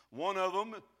paths. One of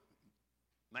them,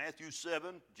 Matthew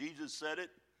 7, Jesus said it,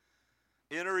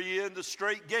 enter ye in the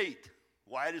straight gate.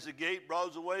 Wide is the gate, broad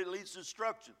is the way that leads to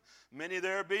destruction. Many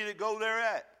there be that go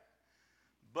thereat.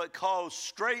 But cause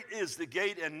straight is the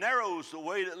gate and narrow is the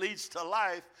way that leads to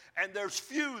life, and there's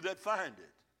few that find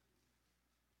it.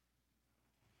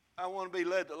 I want to be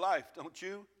led to life, don't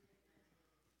you?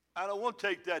 I don't want to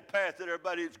take that path that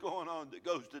everybody is going on that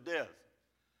goes to death.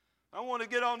 I want to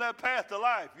get on that path to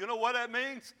life. You know what that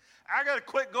means? I got to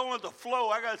quit going with the flow.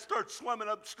 I got to start swimming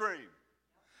upstream.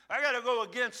 I got to go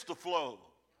against the flow.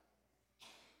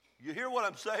 You hear what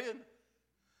I'm saying?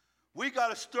 We got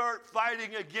to start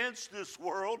fighting against this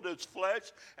world, this flesh,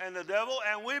 and the devil,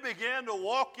 and we begin to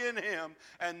walk in him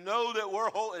and know that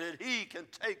that he can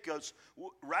take us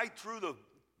right through the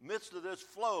midst of this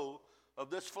flow of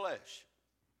this flesh.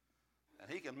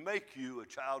 And he can make you a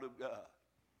child of God.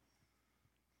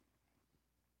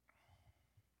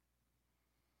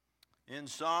 In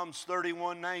Psalms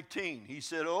 31:19, he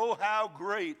said, "Oh, how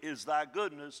great is thy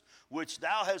goodness, which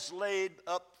thou hast laid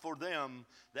up for them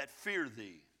that fear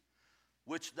thee,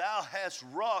 which thou hast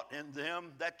wrought in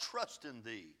them that trust in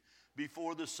thee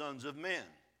before the sons of men."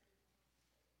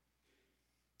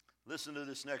 Listen to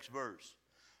this next verse.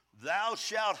 "Thou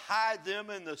shalt hide them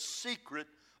in the secret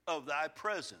of thy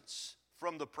presence.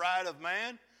 From the pride of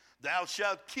man, thou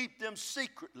shalt keep them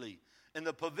secretly in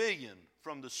the pavilion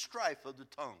from the strife of the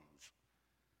tongues."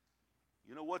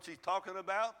 You know what's he talking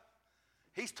about?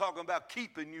 He's talking about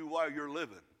keeping you while you're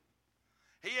living.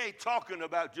 He ain't talking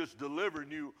about just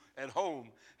delivering you at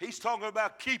home. He's talking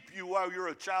about keep you while you're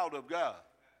a child of God.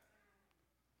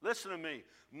 Listen to me.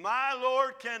 My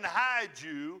Lord can hide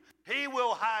you. He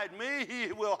will hide me.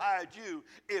 He will hide you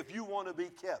if you want to be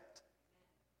kept.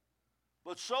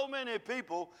 But so many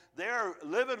people, they're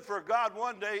living for God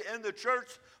one day in the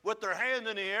church with their hand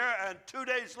in the air, and 2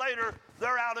 days later,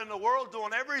 they're out in the world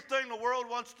doing everything the world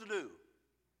wants to do.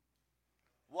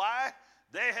 Why?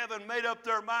 They haven't made up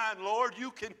their mind, Lord, you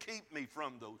can keep me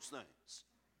from those things.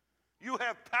 You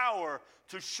have power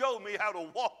to show me how to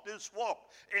walk this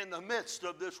walk in the midst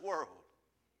of this world.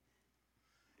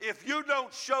 If you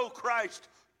don't show Christ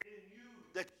in you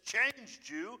that changed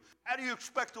you, how do you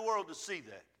expect the world to see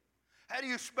that? How do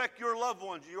you expect your loved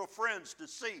ones, your friends to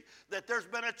see that there's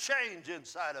been a change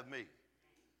inside of me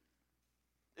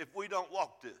if we don't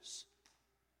walk this?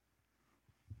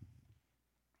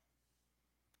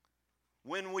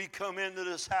 When we come into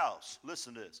this house,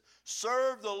 listen to this.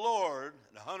 Serve the Lord,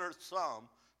 the 100th Psalm,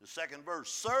 the 2nd verse.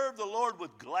 Serve the Lord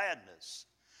with gladness.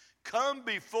 Come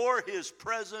before his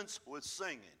presence with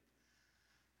singing.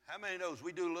 How many knows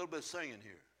we do a little bit of singing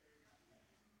here?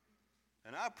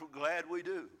 And I'm glad we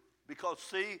do. Because,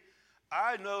 see,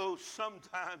 I know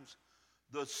sometimes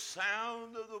the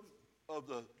sound of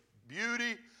the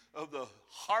beauty of the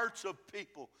hearts of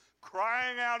people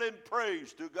crying out in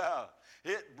praise to God,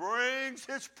 it brings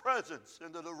his presence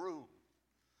into the room.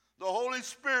 The Holy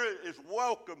Spirit is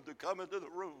welcome to come into the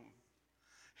room.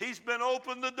 He's been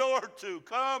opened the door to.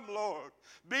 Come, Lord.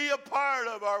 Be a part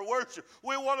of our worship.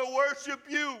 We want to worship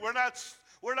you. We're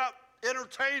not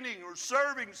entertaining or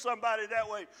serving somebody that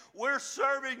way. We're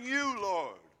serving you,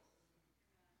 Lord.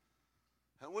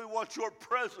 And we want your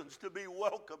presence to be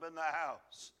welcome in the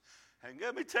house. And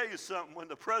let me tell you something. When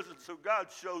the presence of God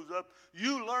shows up,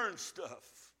 you learn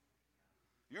stuff.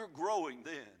 You're growing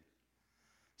then.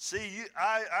 See,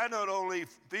 I not only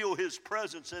feel his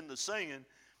presence in the singing,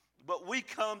 but we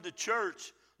come to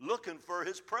church looking for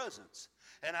his presence.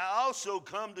 And I also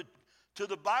come to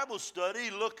the Bible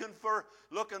study looking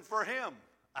for him.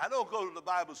 I don't go to the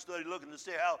Bible study looking to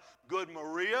see how good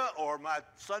Maria or my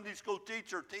Sunday school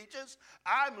teacher teaches.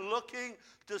 I'm looking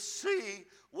to see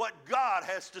what God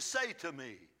has to say to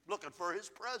me, looking for his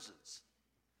presence.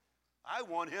 I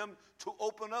want him to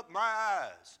open up my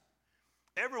eyes.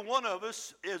 Every one of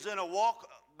us is in a walk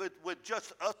with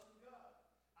just us.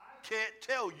 I can't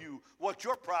tell you what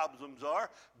your problems are.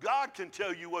 God can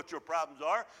tell you what your problems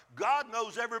are. God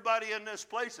knows everybody in this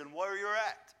place and where you're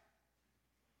at.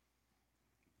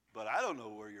 But I don't know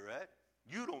where you're at.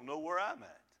 You don't know where I'm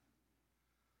at.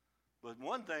 But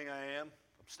one thing I'm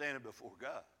standing before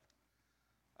God.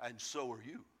 And so are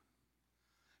you.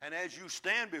 And as you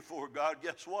stand before God,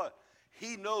 guess what?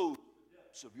 He knows the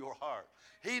depths of your heart.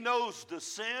 He knows the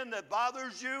sin that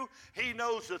bothers you. He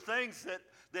knows the things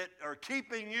that are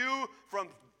keeping you from,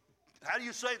 how do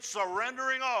you say it,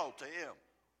 surrendering all to him.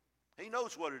 He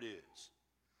knows what it is.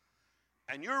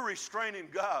 And you're restraining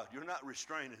God. You're not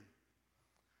restraining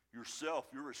yourself.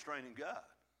 You're restraining God.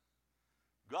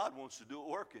 God wants to do a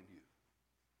work in you.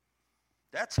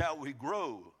 That's how we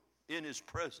grow in his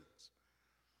presence.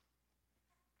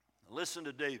 Listen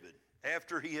to David.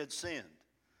 After he had sinned,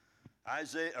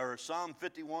 Psalm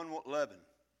 51:11.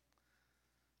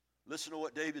 Listen to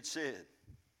what David said.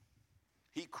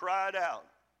 He cried out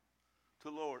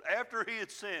to the Lord. After he had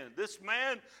sinned, this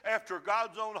man after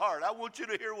God's own heart, I want you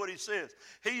to hear what he says.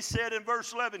 He said in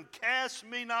verse 11, cast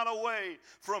me not away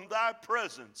from thy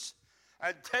presence,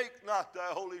 and take not thy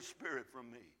Holy Spirit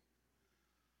from me.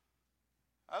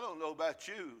 I don't know about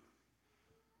you,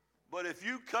 but if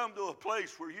you come to a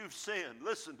place where you've sinned,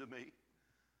 listen to me,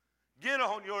 get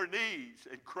on your knees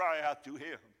and cry out to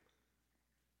him.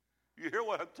 You hear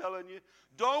what I'm telling you?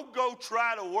 Don't go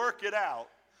try to work it out.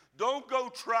 Don't go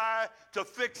try to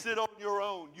fix it on your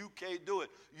own. You can't do it.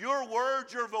 Your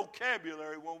words, your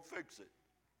vocabulary won't fix it.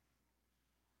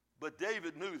 But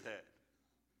David knew that.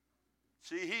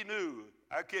 See, he knew,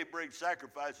 I can't bring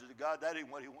sacrifices to God. That ain't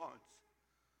what he wants.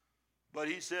 But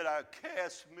he said, I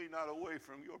cast me not away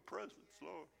from your presence,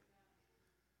 Lord.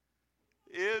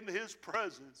 In his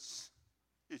presence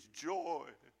is joy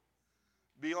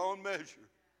beyond measure.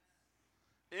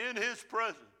 In his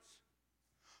presence.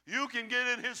 You can get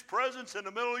in his presence in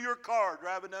the middle of your car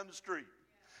driving down the street.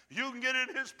 You can get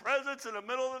in his presence in the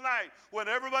middle of the night when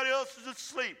everybody else is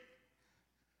asleep.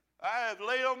 I have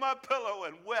laid on my pillow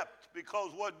and wept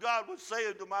because what God was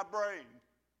saying to my brain.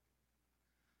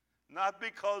 Not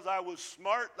because I was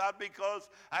smart, not because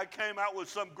I came out with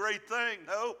some great thing.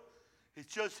 No,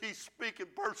 it's just he's speaking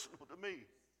personal to me.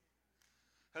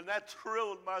 And that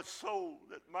thrilled my soul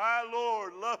that my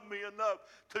Lord loved me enough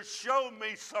to show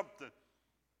me something.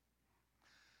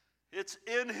 It's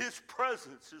in his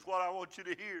presence is what I want you to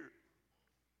hear.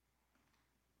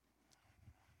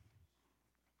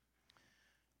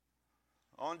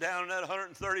 On down in that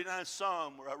 139th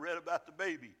Psalm where I read about the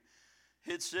baby,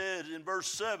 it said in verse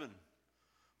 7,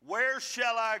 where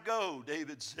shall I go,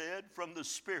 David said, from the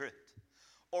Spirit?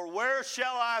 Or where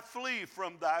shall I flee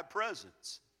from thy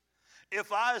presence?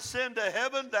 If I ascend to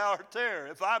heaven, thou art there.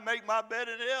 If I make my bed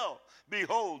in hell,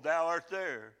 behold, thou art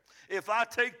there. If I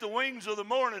take the wings of the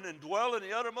morning and dwell in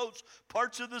the uttermost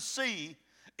parts of the sea,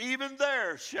 even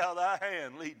there shall thy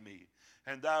hand lead me,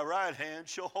 and thy right hand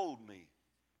shall hold me.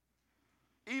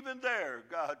 Even there,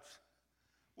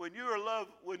 when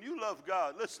you love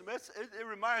God, listen, it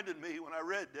reminded me when I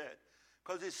read that,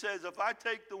 because it says, if I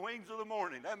take the wings of the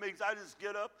morning, that means I just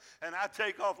get up and I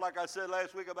take off, like I said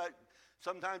last week about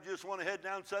sometimes you just want to head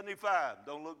down 75,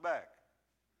 don't look back.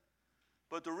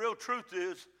 But the real truth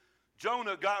is,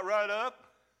 Jonah got right up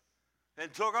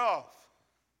and took off.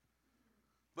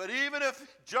 But even if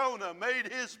Jonah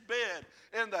made his bed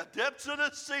in the depths of the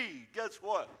sea, guess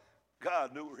what?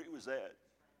 God knew where he was at.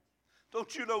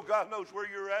 Don't you know God knows where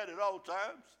you're at all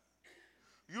times?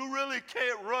 You really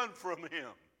can't run from him.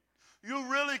 You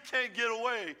really can't get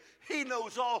away. He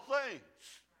knows all things.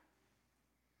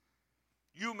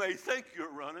 You may think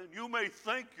you're running. You may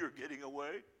think you're getting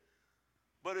away.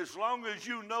 But as long as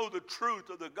you know the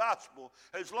truth of the gospel,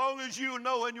 as long as you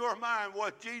know in your mind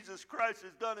what Jesus Christ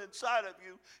has done inside of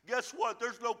you, guess what?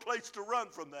 There's no place to run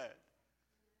from that.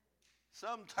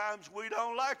 Sometimes we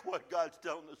don't like what God's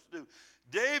telling us to do.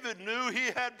 David knew he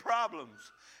had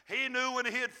problems. He knew when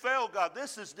he had failed God.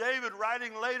 This is David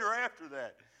writing later after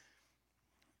that.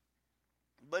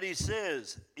 But he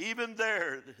says, even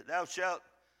there thou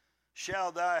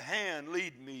shall thy hand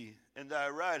lead me, and thy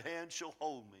right hand shall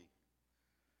hold me.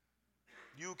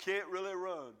 You can't really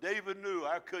run. David knew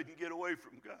I couldn't get away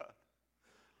from God.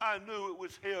 I knew it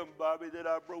was him, Bobby, that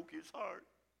I broke his heart.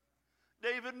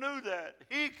 David knew that.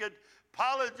 He could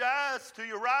apologize to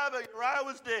Uriah, but Uriah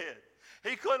was dead.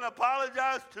 He couldn't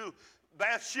apologize to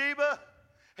Bathsheba.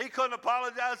 He couldn't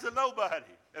apologize to nobody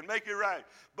and make it right.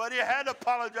 But he had to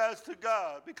apologize to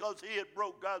God because he had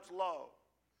broke God's law.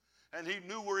 And he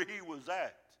knew where he was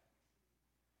at.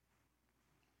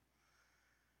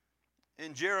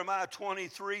 In Jeremiah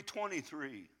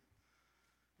 23:23,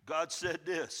 God said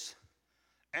this,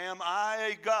 am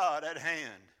I a God at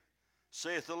hand,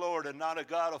 saith the Lord, and not a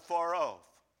God afar off?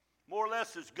 More or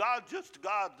less, is God just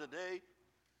God today?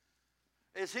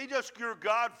 Is he just your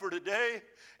God for today?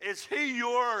 Is he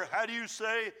your, how do you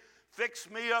say, fix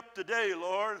me up today,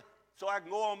 Lord, so I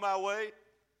can go on my way?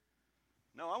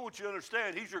 No, I want you to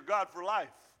understand, he's your God for life.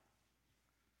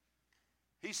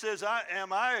 He says,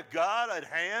 am I a God at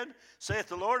hand, saith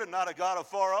the Lord, and not a God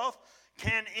afar off?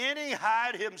 Can any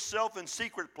hide himself in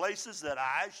secret places that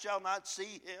I shall not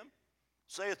see him,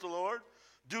 saith the Lord?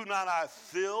 Do not I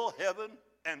fill heaven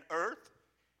and earth,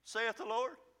 saith the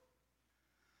Lord?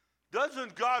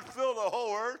 Doesn't God fill the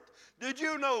whole earth? Did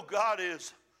you know God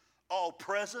is all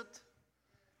present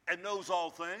and knows all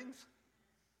things?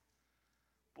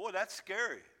 Boy, that's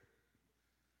scary.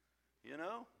 You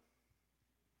know?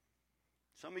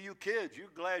 Some of you kids, you're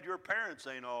glad your parents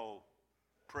ain't all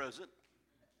present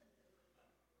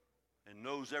and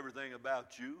knows everything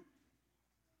about you.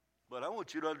 But I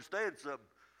want you to understand something.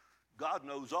 God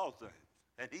knows all things,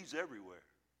 and he's everywhere.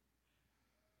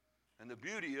 And the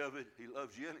beauty of it, he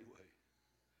loves you anyway.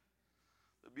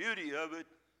 The beauty of it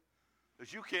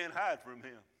is you can't hide from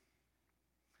him.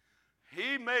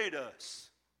 He made us.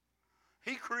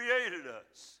 He created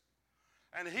us.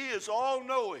 And he is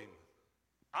all-knowing.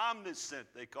 Omniscient,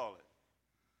 they call it.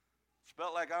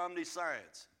 Spelled like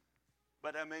omniscience.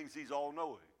 But that means he's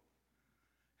all-knowing.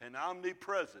 And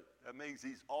omnipresent, that means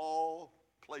he's all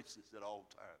places at all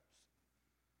times.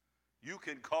 You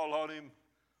can call on him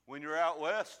when you're out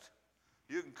west.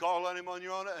 You can call on him when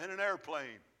you're in an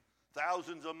airplane.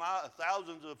 Thousands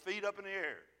of feet up in the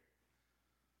air.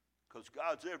 Because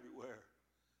God's everywhere.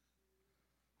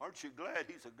 Aren't you glad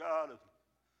he's a God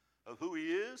of who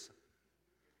he is?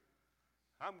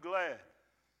 I'm glad.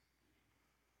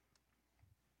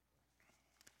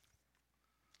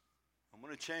 I'm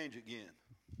going to change again.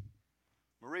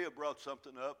 Maria brought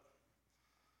something up.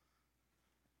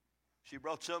 She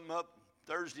brought something up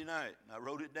Thursday night, and I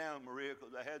wrote it down, Maria,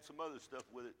 because I had some other stuff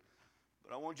with it.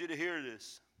 But I want you to hear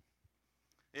this.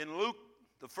 In Luke,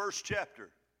 the first chapter,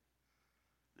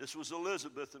 this was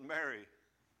Elizabeth and Mary.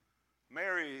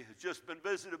 Mary has just been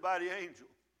visited by the angel.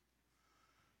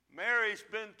 Mary's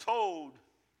been told,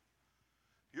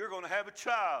 you're going to have a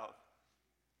child.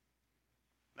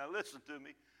 Now listen to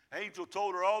me. Angel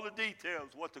told her all the details,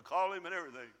 what to call him and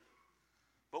everything.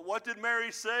 But what did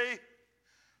Mary say?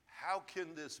 How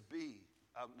can this be?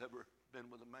 I've never been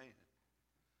with a man.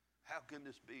 How can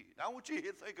this be? Now I want you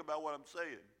to think about what I'm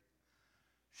saying.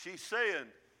 She's saying,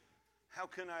 how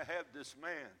can I have this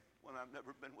man when I've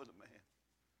never been with a man?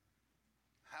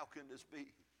 How can this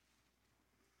be?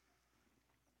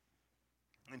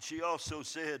 And she also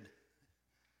said,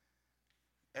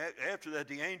 after that,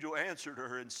 the angel answered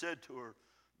her and said to her,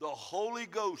 the Holy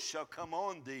Ghost shall come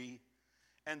on thee,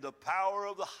 and the power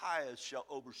of the highest shall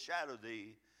overshadow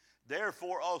thee.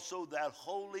 Therefore also that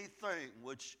holy thing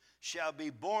which shall be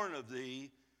born of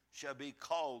thee shall be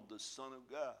called the Son of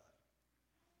God.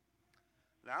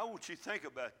 Now I want you to think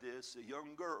about this. A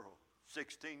young girl,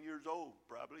 16 years old,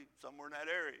 probably somewhere in that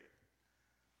area.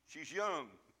 She's young.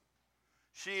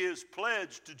 She is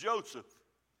pledged to Joseph.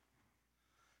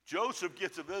 Joseph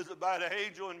gets a visit by the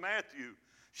angel in Matthew.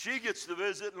 She gets the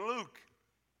visit in Luke.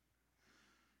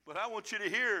 But I want you to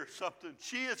hear something.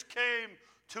 She has came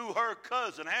to her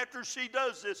cousin. After she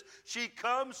does this, she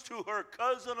comes to her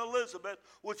cousin Elizabeth,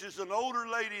 which is an older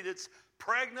lady that's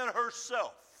pregnant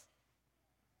herself.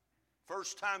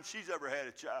 First time she's ever had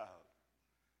a child.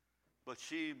 But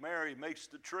Mary makes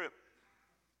the trip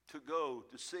to go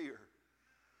to see her.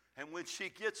 And when she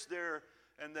gets there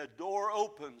and the door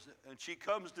opens and she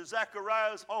comes to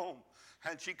Zechariah's home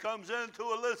and she comes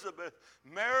into Elizabeth,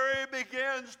 Mary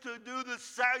begins to do the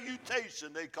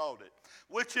salutation, they called it,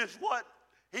 which is what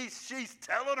she's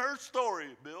telling her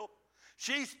story, Bill.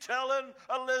 She's telling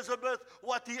Elizabeth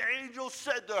what the angel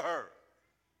said to her.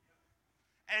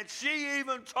 And she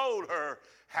even told her,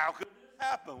 how could this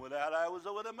happen without I was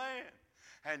with a man?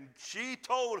 And she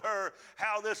told her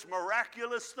how this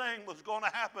miraculous thing was going to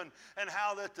happen and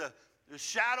how that the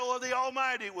shadow of the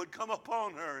Almighty would come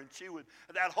upon her. And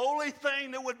that holy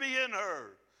thing that would be in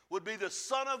her would be the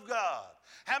Son of God.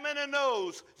 How many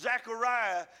knows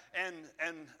Zechariah and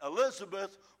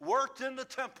Elizabeth worked in the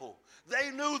temple? They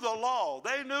knew the law.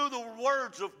 They knew the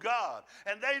words of God.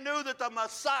 And they knew that the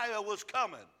Messiah was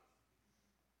coming.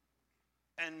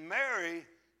 And Mary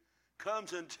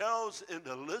comes and tells in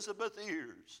Elizabeth's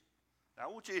ears. Now, I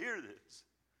want you to hear this.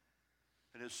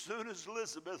 And as soon as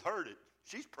Elizabeth heard it,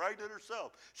 she's pregnant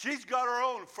herself. She's got her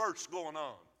own first going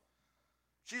on.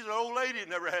 She's an old lady that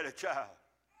never had a child.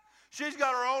 She's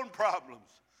got her own problems.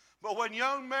 But when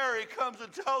young Mary comes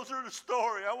and tells her the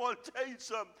story, I want to tell you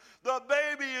something. The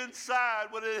baby inside,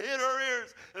 when it hit her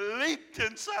ears, leaped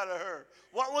inside of her.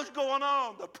 What was going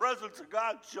on? The presence of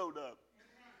God showed up.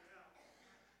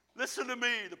 Listen to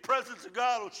me. The presence of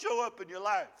God will show up in your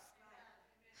life.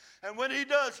 And when he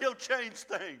does, he'll change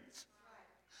things.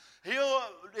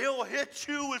 He'll hit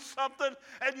you with something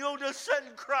and you'll just sit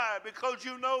and cry because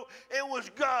you know it was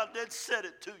God that said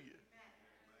it to you.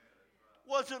 It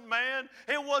wasn't man.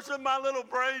 It wasn't my little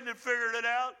brain that figured it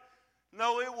out.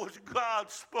 No, it was God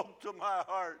spoke to my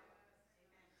heart.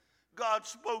 God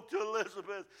spoke to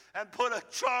Elizabeth and put a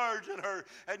charge in her.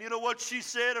 And you know what she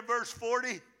said in verse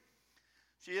 40?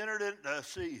 She entered in,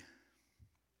 see,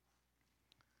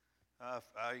 I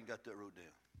ain't got that wrote down.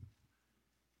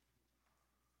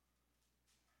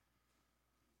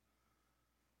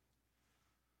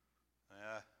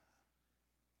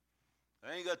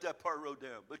 I ain't got that part wrote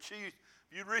down. But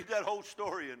you read that whole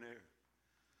story in there.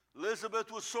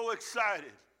 Elizabeth was so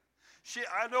excited.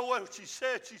 I know what she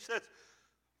said. She says,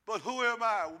 but who am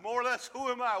I? More or less, who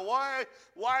am I?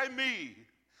 Why me?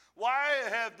 Why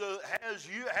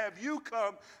have you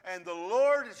come and the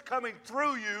Lord is coming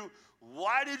through you?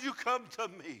 Why did you come to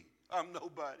me? I'm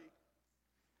nobody.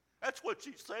 That's what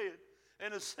she's saying.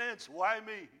 In a sense, why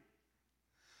me?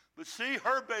 But see,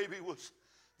 her baby was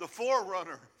the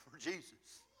forerunner for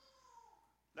Jesus.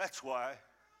 That's why. It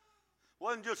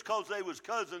wasn't just because they was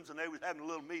cousins and they was having a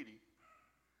little meeting,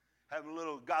 having a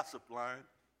little gossip line.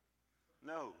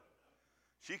 No.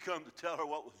 She come to tell her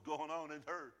what was going on in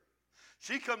her.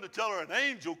 She come to tell her an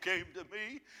angel came to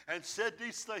me and said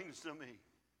these things to me.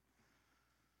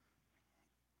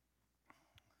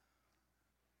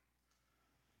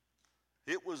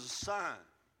 It was a sign.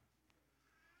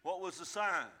 What was the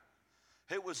sign?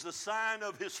 It was the sign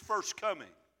of his first coming.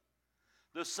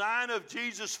 The sign of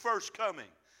Jesus' first coming.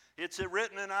 It's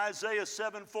written in Isaiah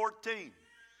 7:14.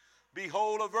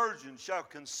 Behold, a virgin shall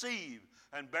conceive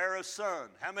and bear a son.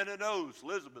 How many knows?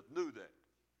 Elizabeth knew that.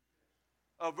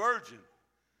 A virgin.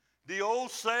 The old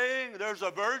saying, there's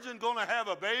a virgin going to have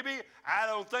a baby? I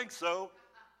don't think so.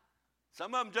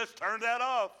 Some of them just turned that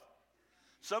off.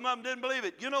 Some of them didn't believe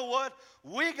it. You know what?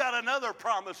 We got another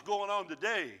promise going on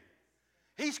today.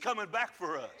 He's coming back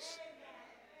for us.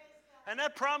 And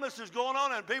that promise is going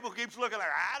on, and people keep looking like,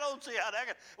 I don't see how that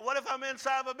can. What if I'm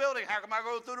inside of a building? How come I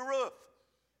go through the roof?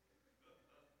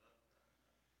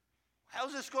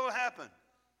 How's this going to happen?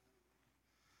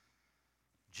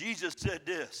 Jesus said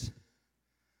this,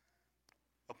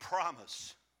 a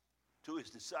promise to his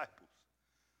disciples.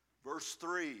 Verse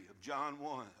 3 of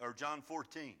John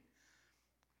 14.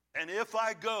 And if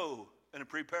I go and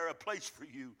prepare a place for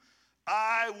you,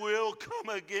 I will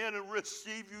come again and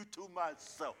receive you to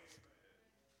myself.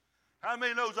 How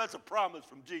many knows that's a promise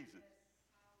from Jesus?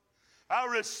 I'll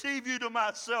receive you to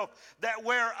myself, that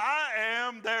where I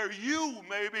am, there you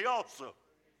may be also.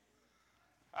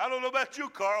 I don't know about you,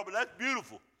 Carl, but that's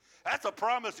beautiful. That's a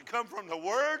promise to come from the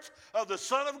words of the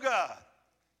Son of God.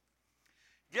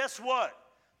 Guess what?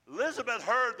 Elizabeth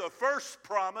heard the first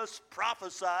promise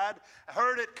prophesied,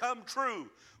 heard it come true.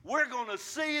 We're going to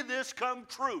see this come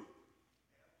true.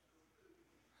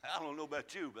 I don't know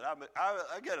about you, but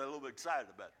I get a little bit excited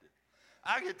about this.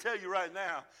 I can tell you right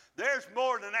now, there's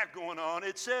more than that going on.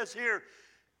 It says here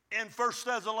in 1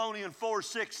 Thessalonians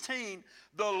 4:16,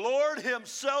 the Lord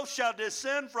himself shall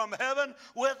descend from heaven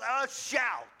with a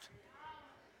shout.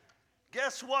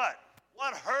 Guess what?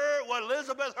 What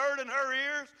Elizabeth heard in her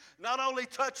ears not only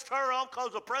touched her off because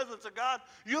of the presence of God,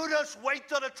 you just wait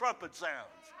till the trumpet sounds.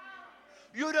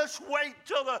 You just wait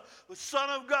till the Son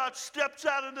of God steps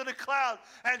out into the cloud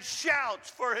and shouts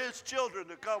for his children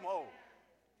to come home.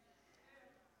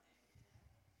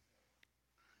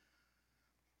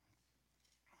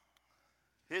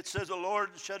 It says the Lord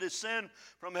shall descend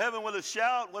from heaven with a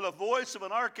shout, with a voice of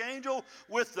an archangel,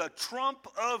 with the trump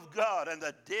of God. And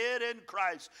the dead in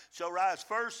Christ shall rise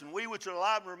first, and we which are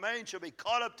alive and remain shall be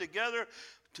caught up together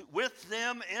with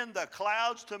them in the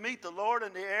clouds to meet the Lord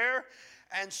in the air.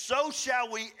 And so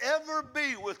shall we ever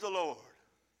be with the Lord.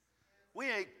 We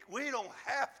don't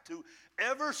have to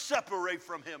ever separate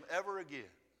from him ever again.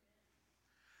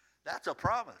 That's a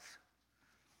promise.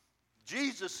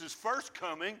 Jesus' first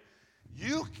coming,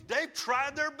 they've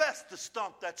tried their best to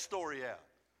stomp that story out.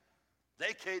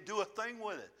 They can't do a thing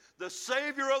with it. The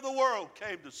Savior of the world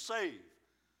came to save.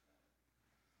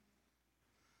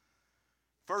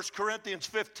 1 Corinthians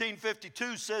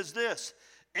 15:52 says this,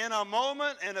 in a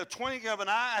moment, in a twinkling of an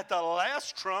eye, at the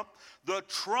last trump, the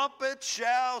trumpet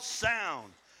shall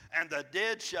sound, and the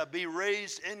dead shall be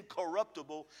raised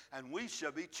incorruptible, and we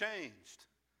shall be changed.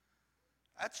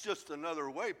 That's just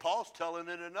another way. Paul's telling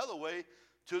it another way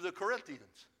to the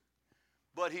Corinthians.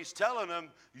 But he's telling them,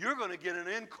 you're going to get an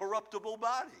incorruptible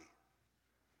body.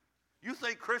 You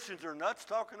think Christians are nuts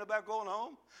talking about going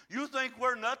home? You think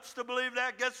we're nuts to believe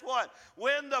that? Guess what?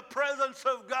 When the presence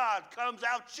of God comes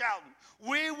out shouting,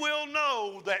 we will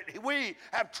know that we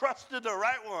have trusted the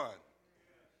right one.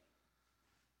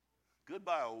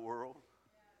 Goodbye, old world.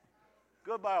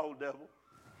 Goodbye, old devil.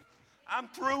 I'm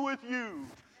through with you,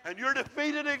 and you're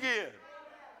defeated again.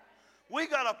 We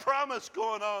got a promise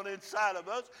going on inside of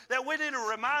us that we need to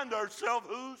remind ourselves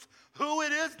who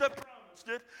it is that promised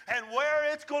it and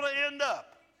where it's going to end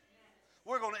up.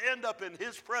 We're going to end up in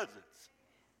his presence.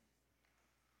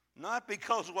 Not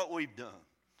because of what we've done.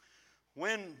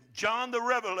 When John the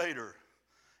Revelator,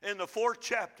 in the 4th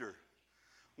chapter,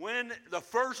 when the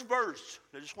first verse,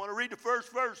 I just want to read the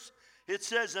first verse, it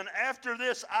says, and after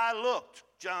this I looked,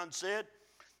 John said,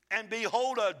 and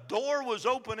behold, a door was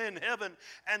open in heaven,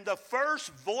 and the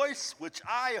first voice which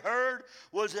I heard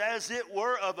was as it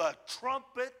were of a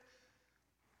trumpet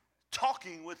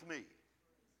talking with me.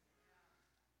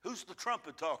 Who's the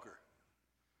trumpet talker?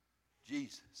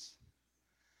 Jesus.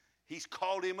 He's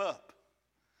called him up.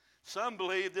 Some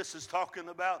believe this is talking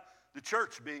about the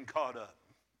church being caught up.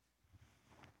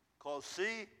 Because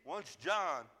see, once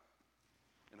John,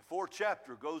 in the 4th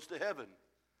chapter, goes to heaven,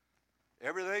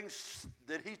 everything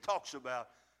that he talks about,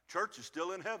 church is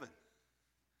still in heaven.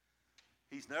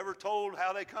 He's never told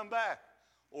how they come back.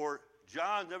 Or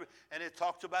John never, and it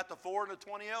talks about the 4 and the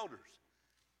 20 elders.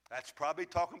 That's probably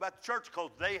talking about the church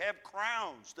because they have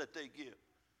crowns that they give.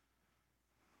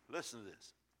 Listen to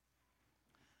this.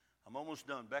 I'm almost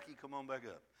done. Becky, come on back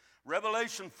up.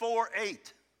 Revelation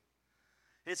 4:8.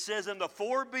 It says, and the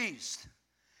 4 beasts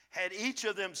had each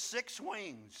of them 6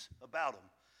 wings about them,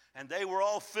 and they were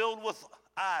all filled with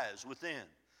eyes within.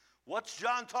 What's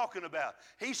John talking about?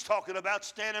 He's talking about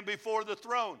standing before the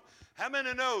throne. How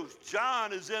many knows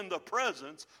John is in the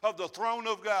presence of the throne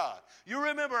of God? You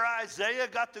remember Isaiah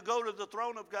got to go to the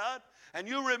throne of God? And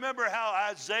you remember how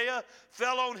Isaiah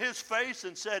fell on his face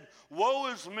and said, woe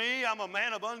is me, I'm a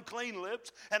man of unclean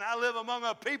lips, and I live among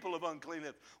a people of unclean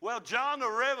lips. Well, John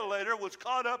the Revelator was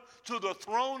caught up to the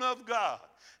throne of God.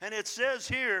 And it says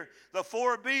here, the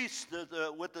 4 beasts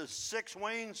with the 6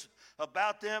 wings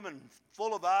about them and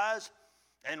full of eyes,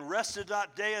 and rested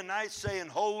not day and night, saying,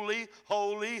 holy,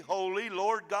 holy, holy,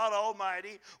 Lord God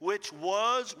Almighty, which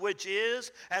was, which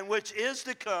is, and which is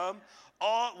to come.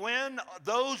 When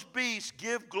those beasts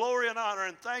give glory and honor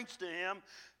and thanks to him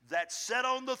that sat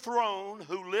on the throne,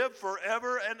 who lived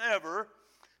forever and ever,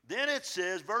 then it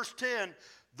says, verse 10,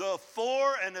 the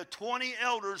 4 and the 20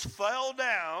 elders fell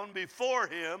down before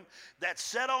him that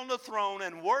sat on the throne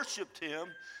and worshiped him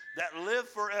that lived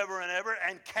forever and ever,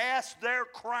 and cast their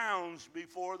crowns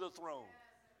before the throne.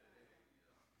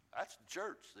 That's the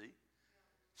church, see?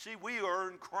 See, we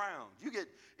earn crowns.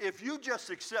 If you just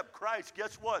accept Christ,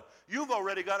 guess what? You've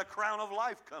already got a crown of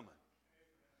life coming.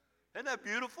 Isn't that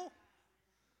beautiful?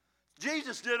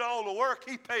 Jesus did all the work.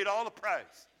 He paid all the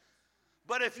price.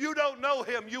 But if you don't know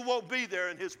him, you won't be there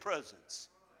in his presence.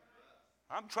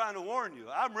 I'm trying to warn you.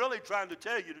 I'm really trying to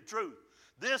tell you the truth.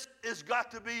 This has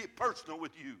got to be personal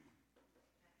with you.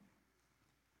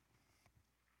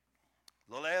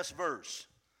 The last verse.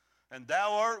 And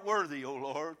thou art worthy, O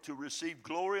Lord, to receive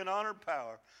glory and honor and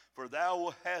power, for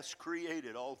thou hast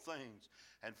created all things,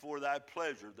 and for thy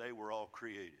pleasure they were all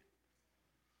created.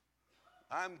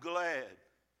 I'm glad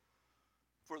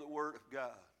for the Word of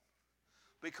God.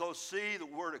 Because, see, the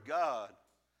Word of God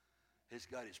has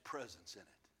got His presence in it.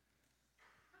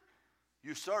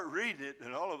 You start reading it,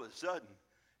 and all of a sudden,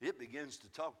 it begins to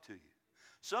talk to you.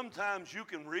 Sometimes you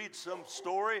can read some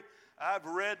story. I've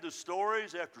read the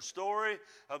stories after story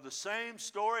of the same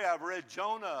story. I've read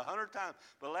Jonah 100 times.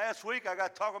 But last week, I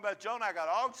got talking about Jonah. I got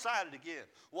all excited again.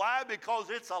 Why? Because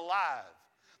it's alive.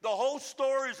 The whole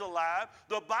story's alive.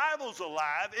 The Bible's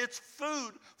alive. It's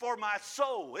food for my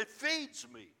soul. It feeds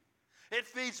me. It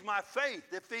feeds my faith.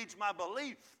 It feeds my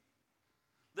belief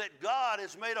that God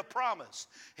has made a promise.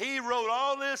 He wrote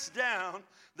all this down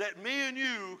that me and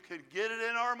you can get it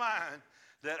in our mind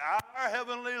that our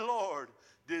Heavenly Lord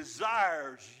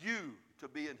desires you to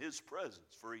be in His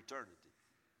presence for eternity.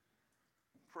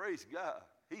 Praise God.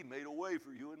 He made a way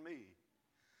for you and me.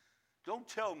 Don't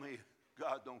tell me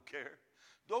God don't care.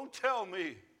 Don't tell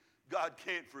me God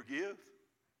can't forgive.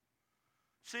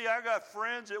 See, I got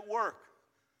friends at work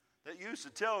that used to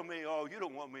tell me, oh, you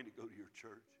don't want me to go to your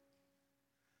church.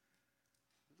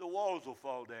 The walls will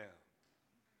fall down.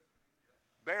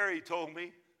 Barry told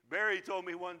me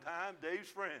one time, Dave's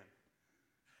friend,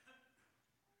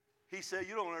 he said,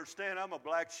 you don't understand, I'm a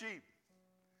black sheep.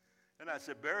 And I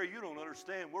said, Barry, you don't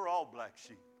understand, we're all black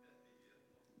sheep.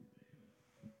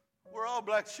 We're all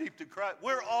black sheep to Christ.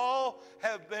 We're all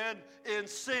have been in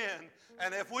sin.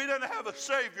 And if we didn't have a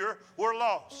Savior, we're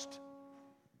lost.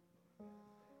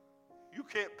 You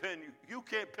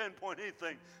can't pinpoint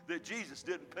anything that Jesus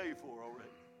didn't pay for already.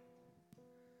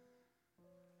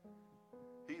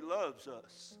 He loves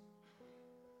us.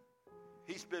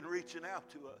 He's been reaching out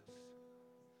to us.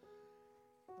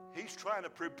 He's trying to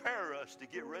prepare us to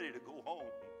get ready to go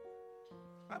home.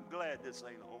 I'm glad this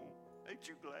ain't home. Ain't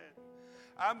you glad?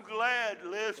 I'm glad,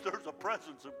 Liz, there's a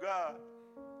presence of God.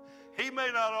 He may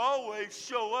not always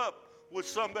show up with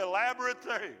some elaborate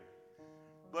thing,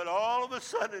 but all of a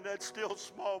sudden, that still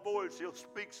small voice, he'll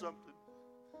speak something.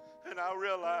 And I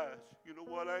realize, you know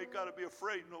what, I ain't got to be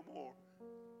afraid no more.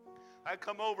 I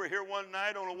come over here one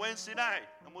night on a Wednesday night.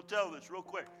 I'm going to tell this real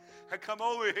quick. I come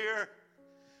over here,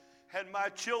 and my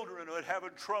children were having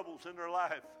troubles in their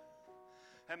life.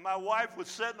 And my wife was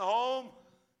sitting home.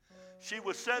 She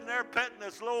was sitting there petting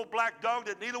this little black dog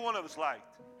that neither one of us liked.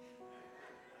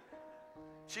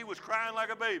 She was crying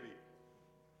like a baby.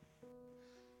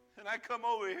 And I come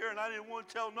over here, and I didn't want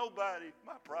to tell nobody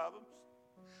my problems.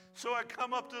 So I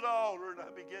come up to the altar, and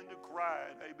I begin to cry,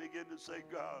 and I begin to say,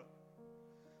 God,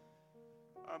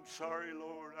 I'm sorry,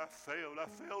 Lord, I failed. I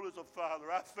failed as a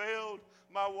father. I failed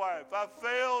my wife. I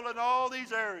failed in all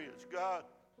these areas, God.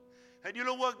 And you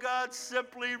know what God's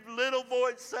simply little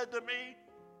voice said to me?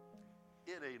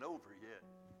 It ain't over yet.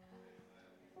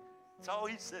 That's all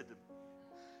He said to me.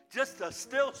 Just a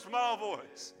still small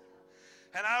voice.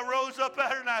 And I rose up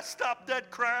at her and I stopped dead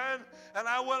crying. And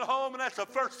I went home, and that's the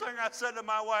first thing I said to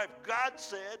my wife. God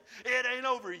said, it ain't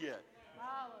over yet.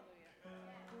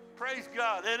 Praise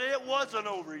God. And it wasn't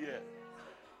over yet.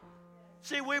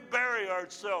 See, we bury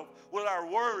ourselves with our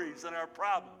worries and our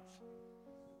problems.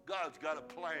 God's got a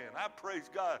plan. I praise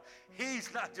God.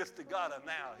 He's not just a God of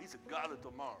now. He's a God of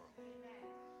tomorrow.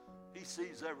 He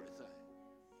sees everything.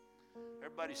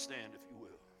 Everybody stand, if you will.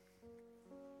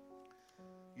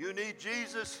 You need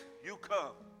Jesus, you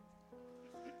come.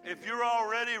 If you're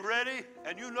already ready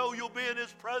and you know you'll be in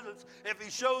His presence, if He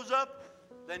shows up,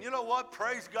 then you know what?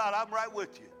 Praise God, I'm right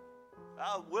with you.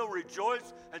 I will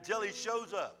rejoice until He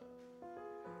shows up.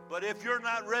 But if you're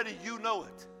not ready, you know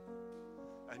it.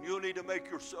 And you need to make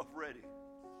yourself ready.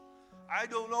 I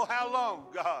don't know how long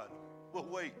God will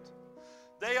wait.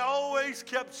 They always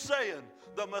kept saying,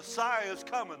 the Messiah is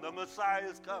coming, the Messiah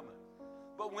is coming.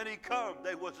 But when He come,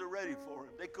 they wasn't ready for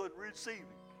Him. They couldn't receive Him.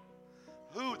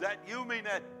 Who? That you mean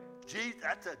that Jesus?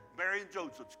 That's a Mary and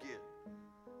Joseph's kid.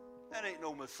 That ain't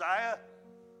no Messiah.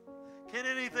 Can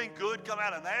anything good come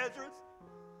out of Nazareth?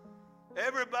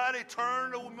 Everybody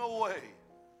turned Him away.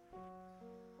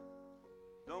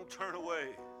 Don't turn away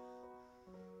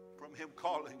from Him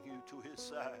calling you to His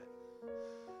side.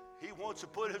 He wants to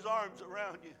put his arms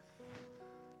around you.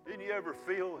 Didn't you ever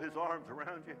feel his arms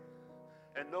around you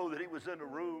and know that he was in the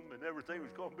room and everything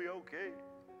was going to be okay?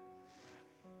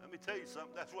 Let me tell you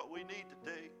something. That's what we need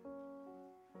today.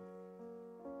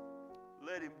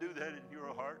 Let him do that in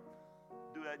your heart.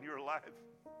 Do that in your life.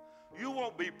 You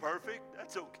won't be perfect.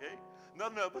 That's okay.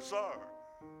 None of us are.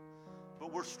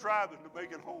 But we're striving to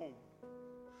make it home.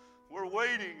 We're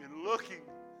waiting and looking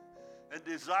and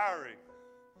desiring.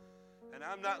 And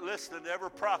I'm not listening to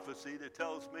every prophecy that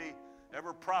tells me,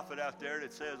 every prophet out there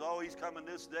that says, oh, he's coming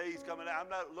this day, he's coming out. I'm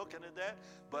not looking at that,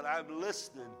 but I'm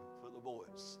listening for the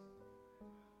voice.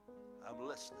 I'm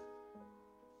listening.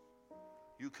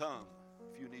 You come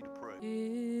if you need to pray.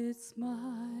 It's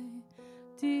my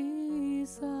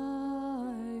desire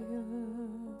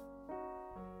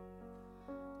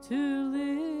to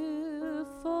live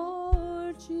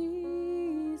for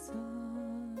Jesus.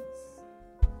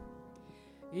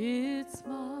 It's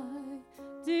my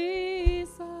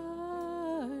desire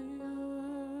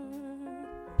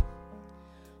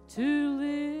to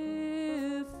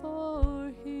live for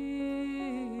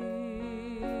Him.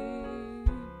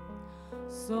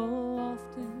 So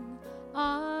often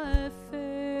I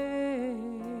fail,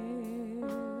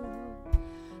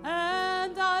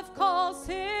 and I've caused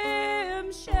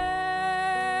Him shame.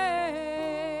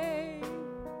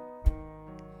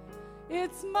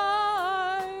 It's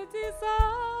my desire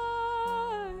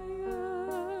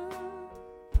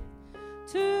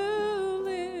to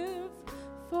live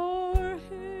for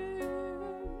Him.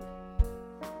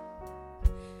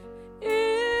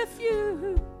 If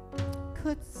you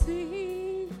could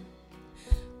see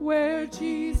where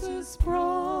Jesus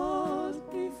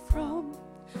brought me from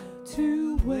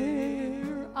to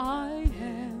where I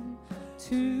am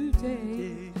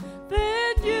today,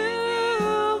 then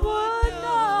you would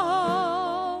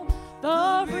know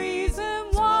the reason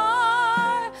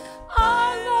why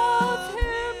I love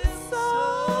Him so.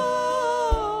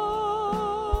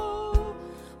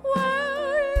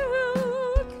 Well,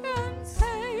 you can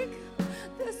take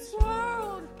this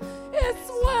world,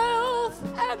 its wealth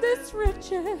and its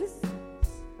riches.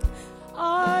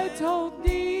 I don't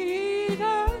need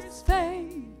earth's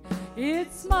fame.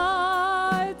 It's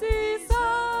my desire,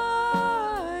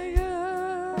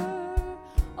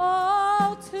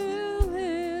 all to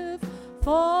live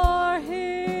for Him.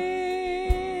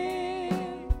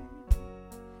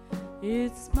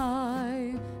 It's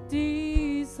my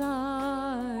desire,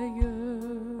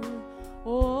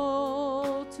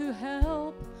 oh, to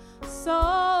help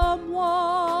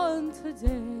someone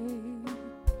today,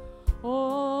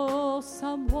 oh,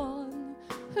 someone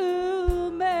who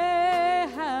may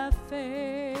have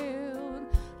failed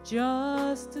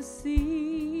just to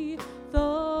see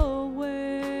the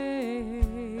way.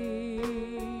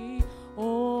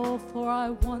 Oh, for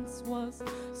I once was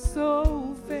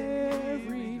so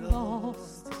very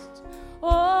lost.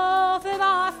 Oh, that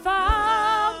I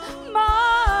found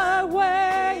my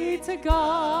way to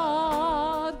God.